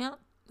should. Yeah,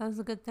 that was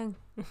a good thing.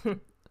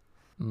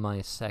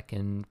 My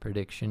second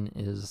prediction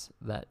is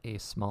that a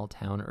small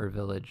town or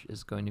village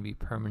is going to be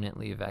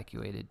permanently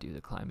evacuated due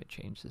to climate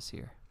change this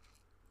year.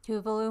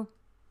 Tuvalu.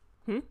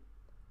 Hmm?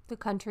 The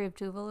country of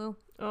Tuvalu.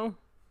 Oh,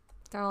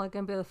 They're like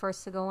going to be the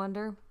first to go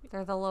under.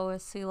 They're the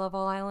lowest sea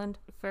level island.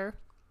 fair.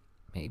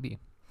 Maybe.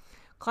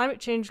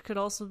 Climate change could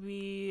also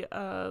be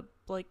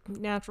like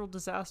natural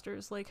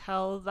disasters, like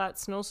how that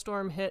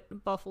snowstorm hit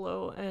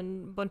Buffalo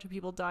and a bunch of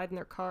people died in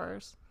their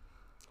cars.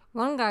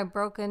 One guy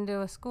broke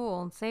into a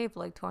school and saved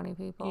like 20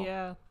 people.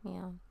 Yeah.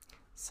 Yeah.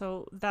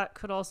 So that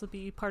could also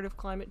be part of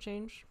climate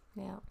change.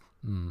 Yeah.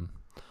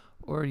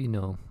 Or,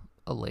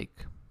 a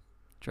lake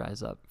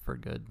dries up for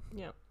good.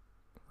 Yeah.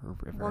 Or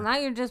a river. Well, now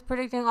you're just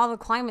predicting all the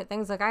climate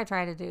things like I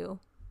try to do.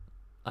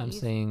 I'm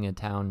Jeez. saying a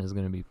town is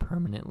going to be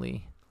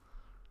permanently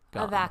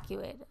gone.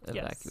 Evacuated.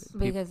 Yes.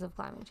 Because of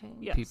climate change.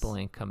 Yes. People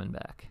ain't coming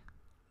back.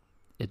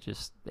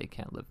 They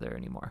can't live there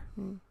anymore.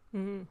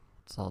 Mm-hmm.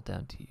 It's all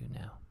down to you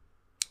now.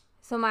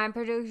 So my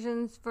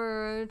predictions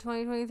for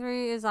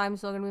 2023 is I'm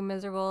still going to be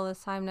miserable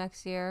this time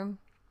next year.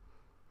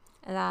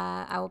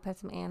 That I will pet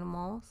some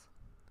animals.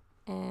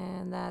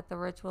 And that the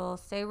rich will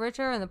stay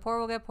richer and the poor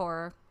will get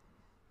poorer.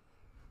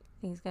 I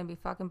think it's going to be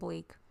fucking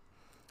bleak.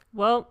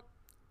 Well,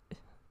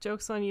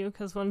 joke's on you,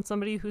 because when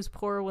somebody who's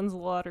poor wins the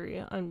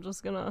lottery, I'm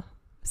just going to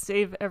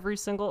save every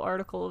single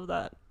article of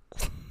that.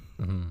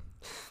 Mm-hmm.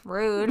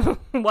 Rude.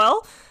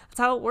 Well, that's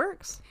how it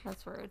works.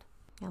 That's rude.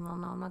 I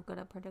don't know. I'm not good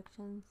at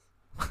predictions.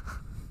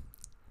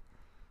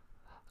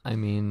 I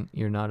mean,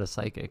 you're not a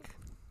psychic,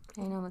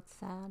 I know it's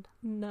sad.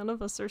 None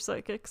of us are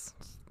psychics.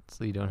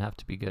 so you don't have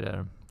to be good at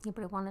them. Yeah,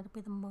 but I wanted to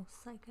be the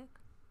most psychic.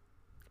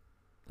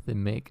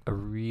 Then make a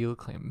real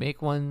claim.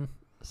 Make one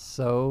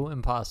so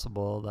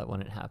impossible that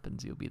when it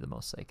happens, you'll be the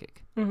most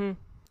psychic. Mm-hmm.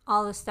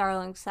 All the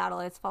Starlink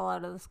satellites fall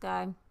out of the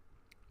sky.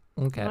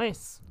 Okay.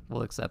 Nice.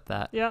 We'll accept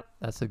that. Yep.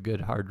 That's a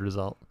good, hard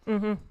result.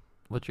 Mm-hmm.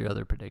 What's your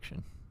other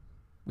prediction?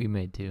 We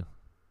made 2.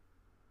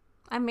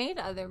 I made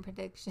other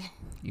predictions.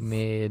 You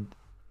made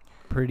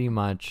pretty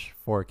much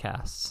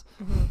forecasts.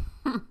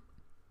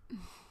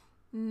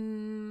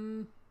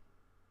 Mm,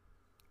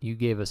 You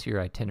gave us your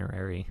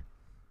itinerary,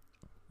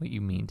 what you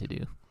mean to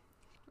do.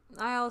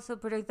 I also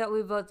predict that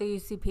we vote the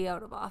UCP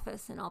out of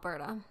office in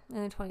Alberta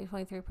in the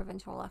 2023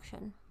 provincial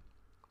election.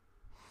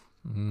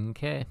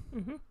 Okay.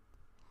 Mm-hmm.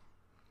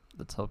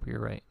 Let's hope you're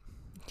right.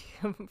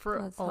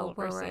 For Let's all hope of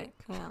our we're sake.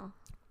 right. Yeah.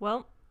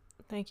 Well,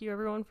 thank you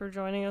everyone for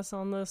joining us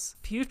on this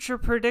future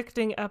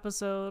predicting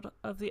episode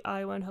of the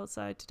I Went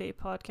Outside Today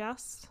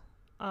podcast.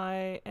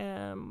 I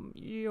am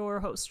your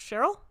host,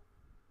 Cheryl.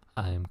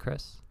 I'm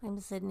Chris. I'm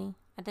Sydney.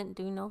 I didn't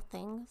do no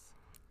things.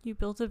 You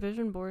built a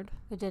vision board.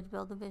 We did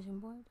build a vision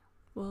board.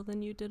 Well,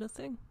 then you did a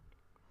thing.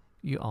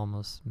 You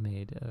almost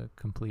made a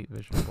complete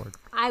vision board.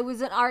 I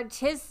was an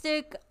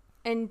artistic,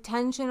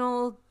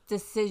 intentional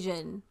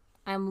decision.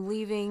 I'm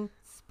leaving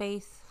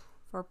space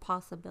for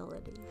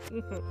possibility.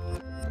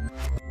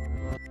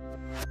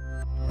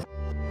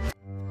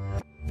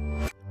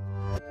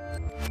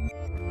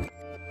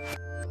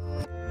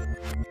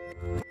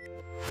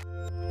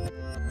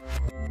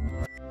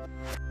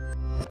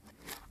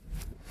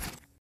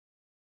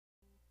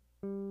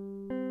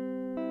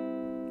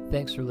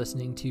 Thanks for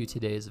listening to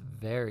today's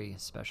very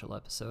special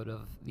episode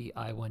of the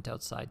I Went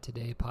Outside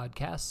Today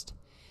podcast.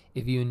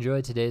 If you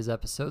enjoyed today's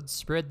episode,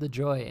 spread the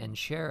joy and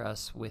share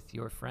us with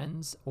your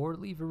friends or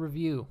leave a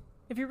review.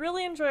 If you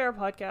really enjoy our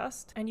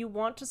podcast and you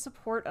want to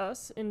support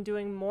us in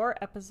doing more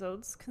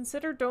episodes,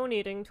 consider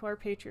donating to our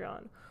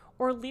Patreon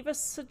or leave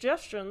us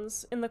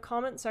suggestions in the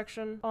comment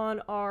section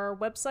on our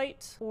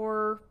website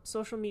or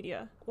social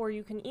media. Or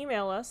you can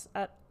email us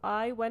at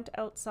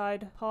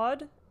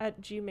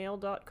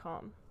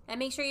iwentoutsidepod@gmail.com. And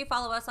make sure you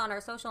follow us on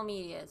our social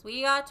medias.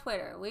 We got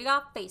Twitter. We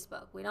got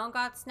Facebook. We don't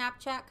got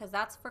Snapchat because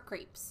that's for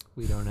creeps.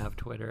 We don't have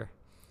Twitter.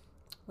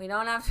 We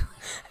don't have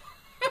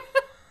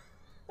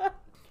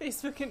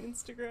Facebook and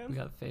Instagram. We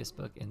got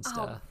Facebook, Insta.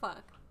 Oh,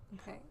 fuck.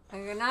 Okay.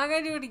 I'm not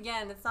going to do it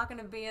again. It's not going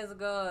to be as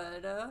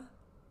good.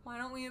 Why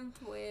don't we have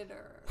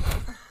Twitter?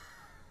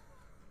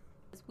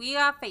 We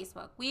got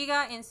Facebook. We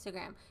got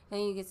Instagram.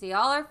 And you can see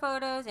all our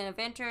photos and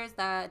adventures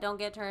that don't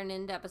get turned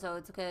into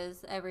episodes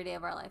because every day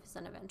of our life is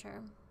an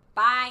adventure.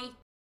 Bye.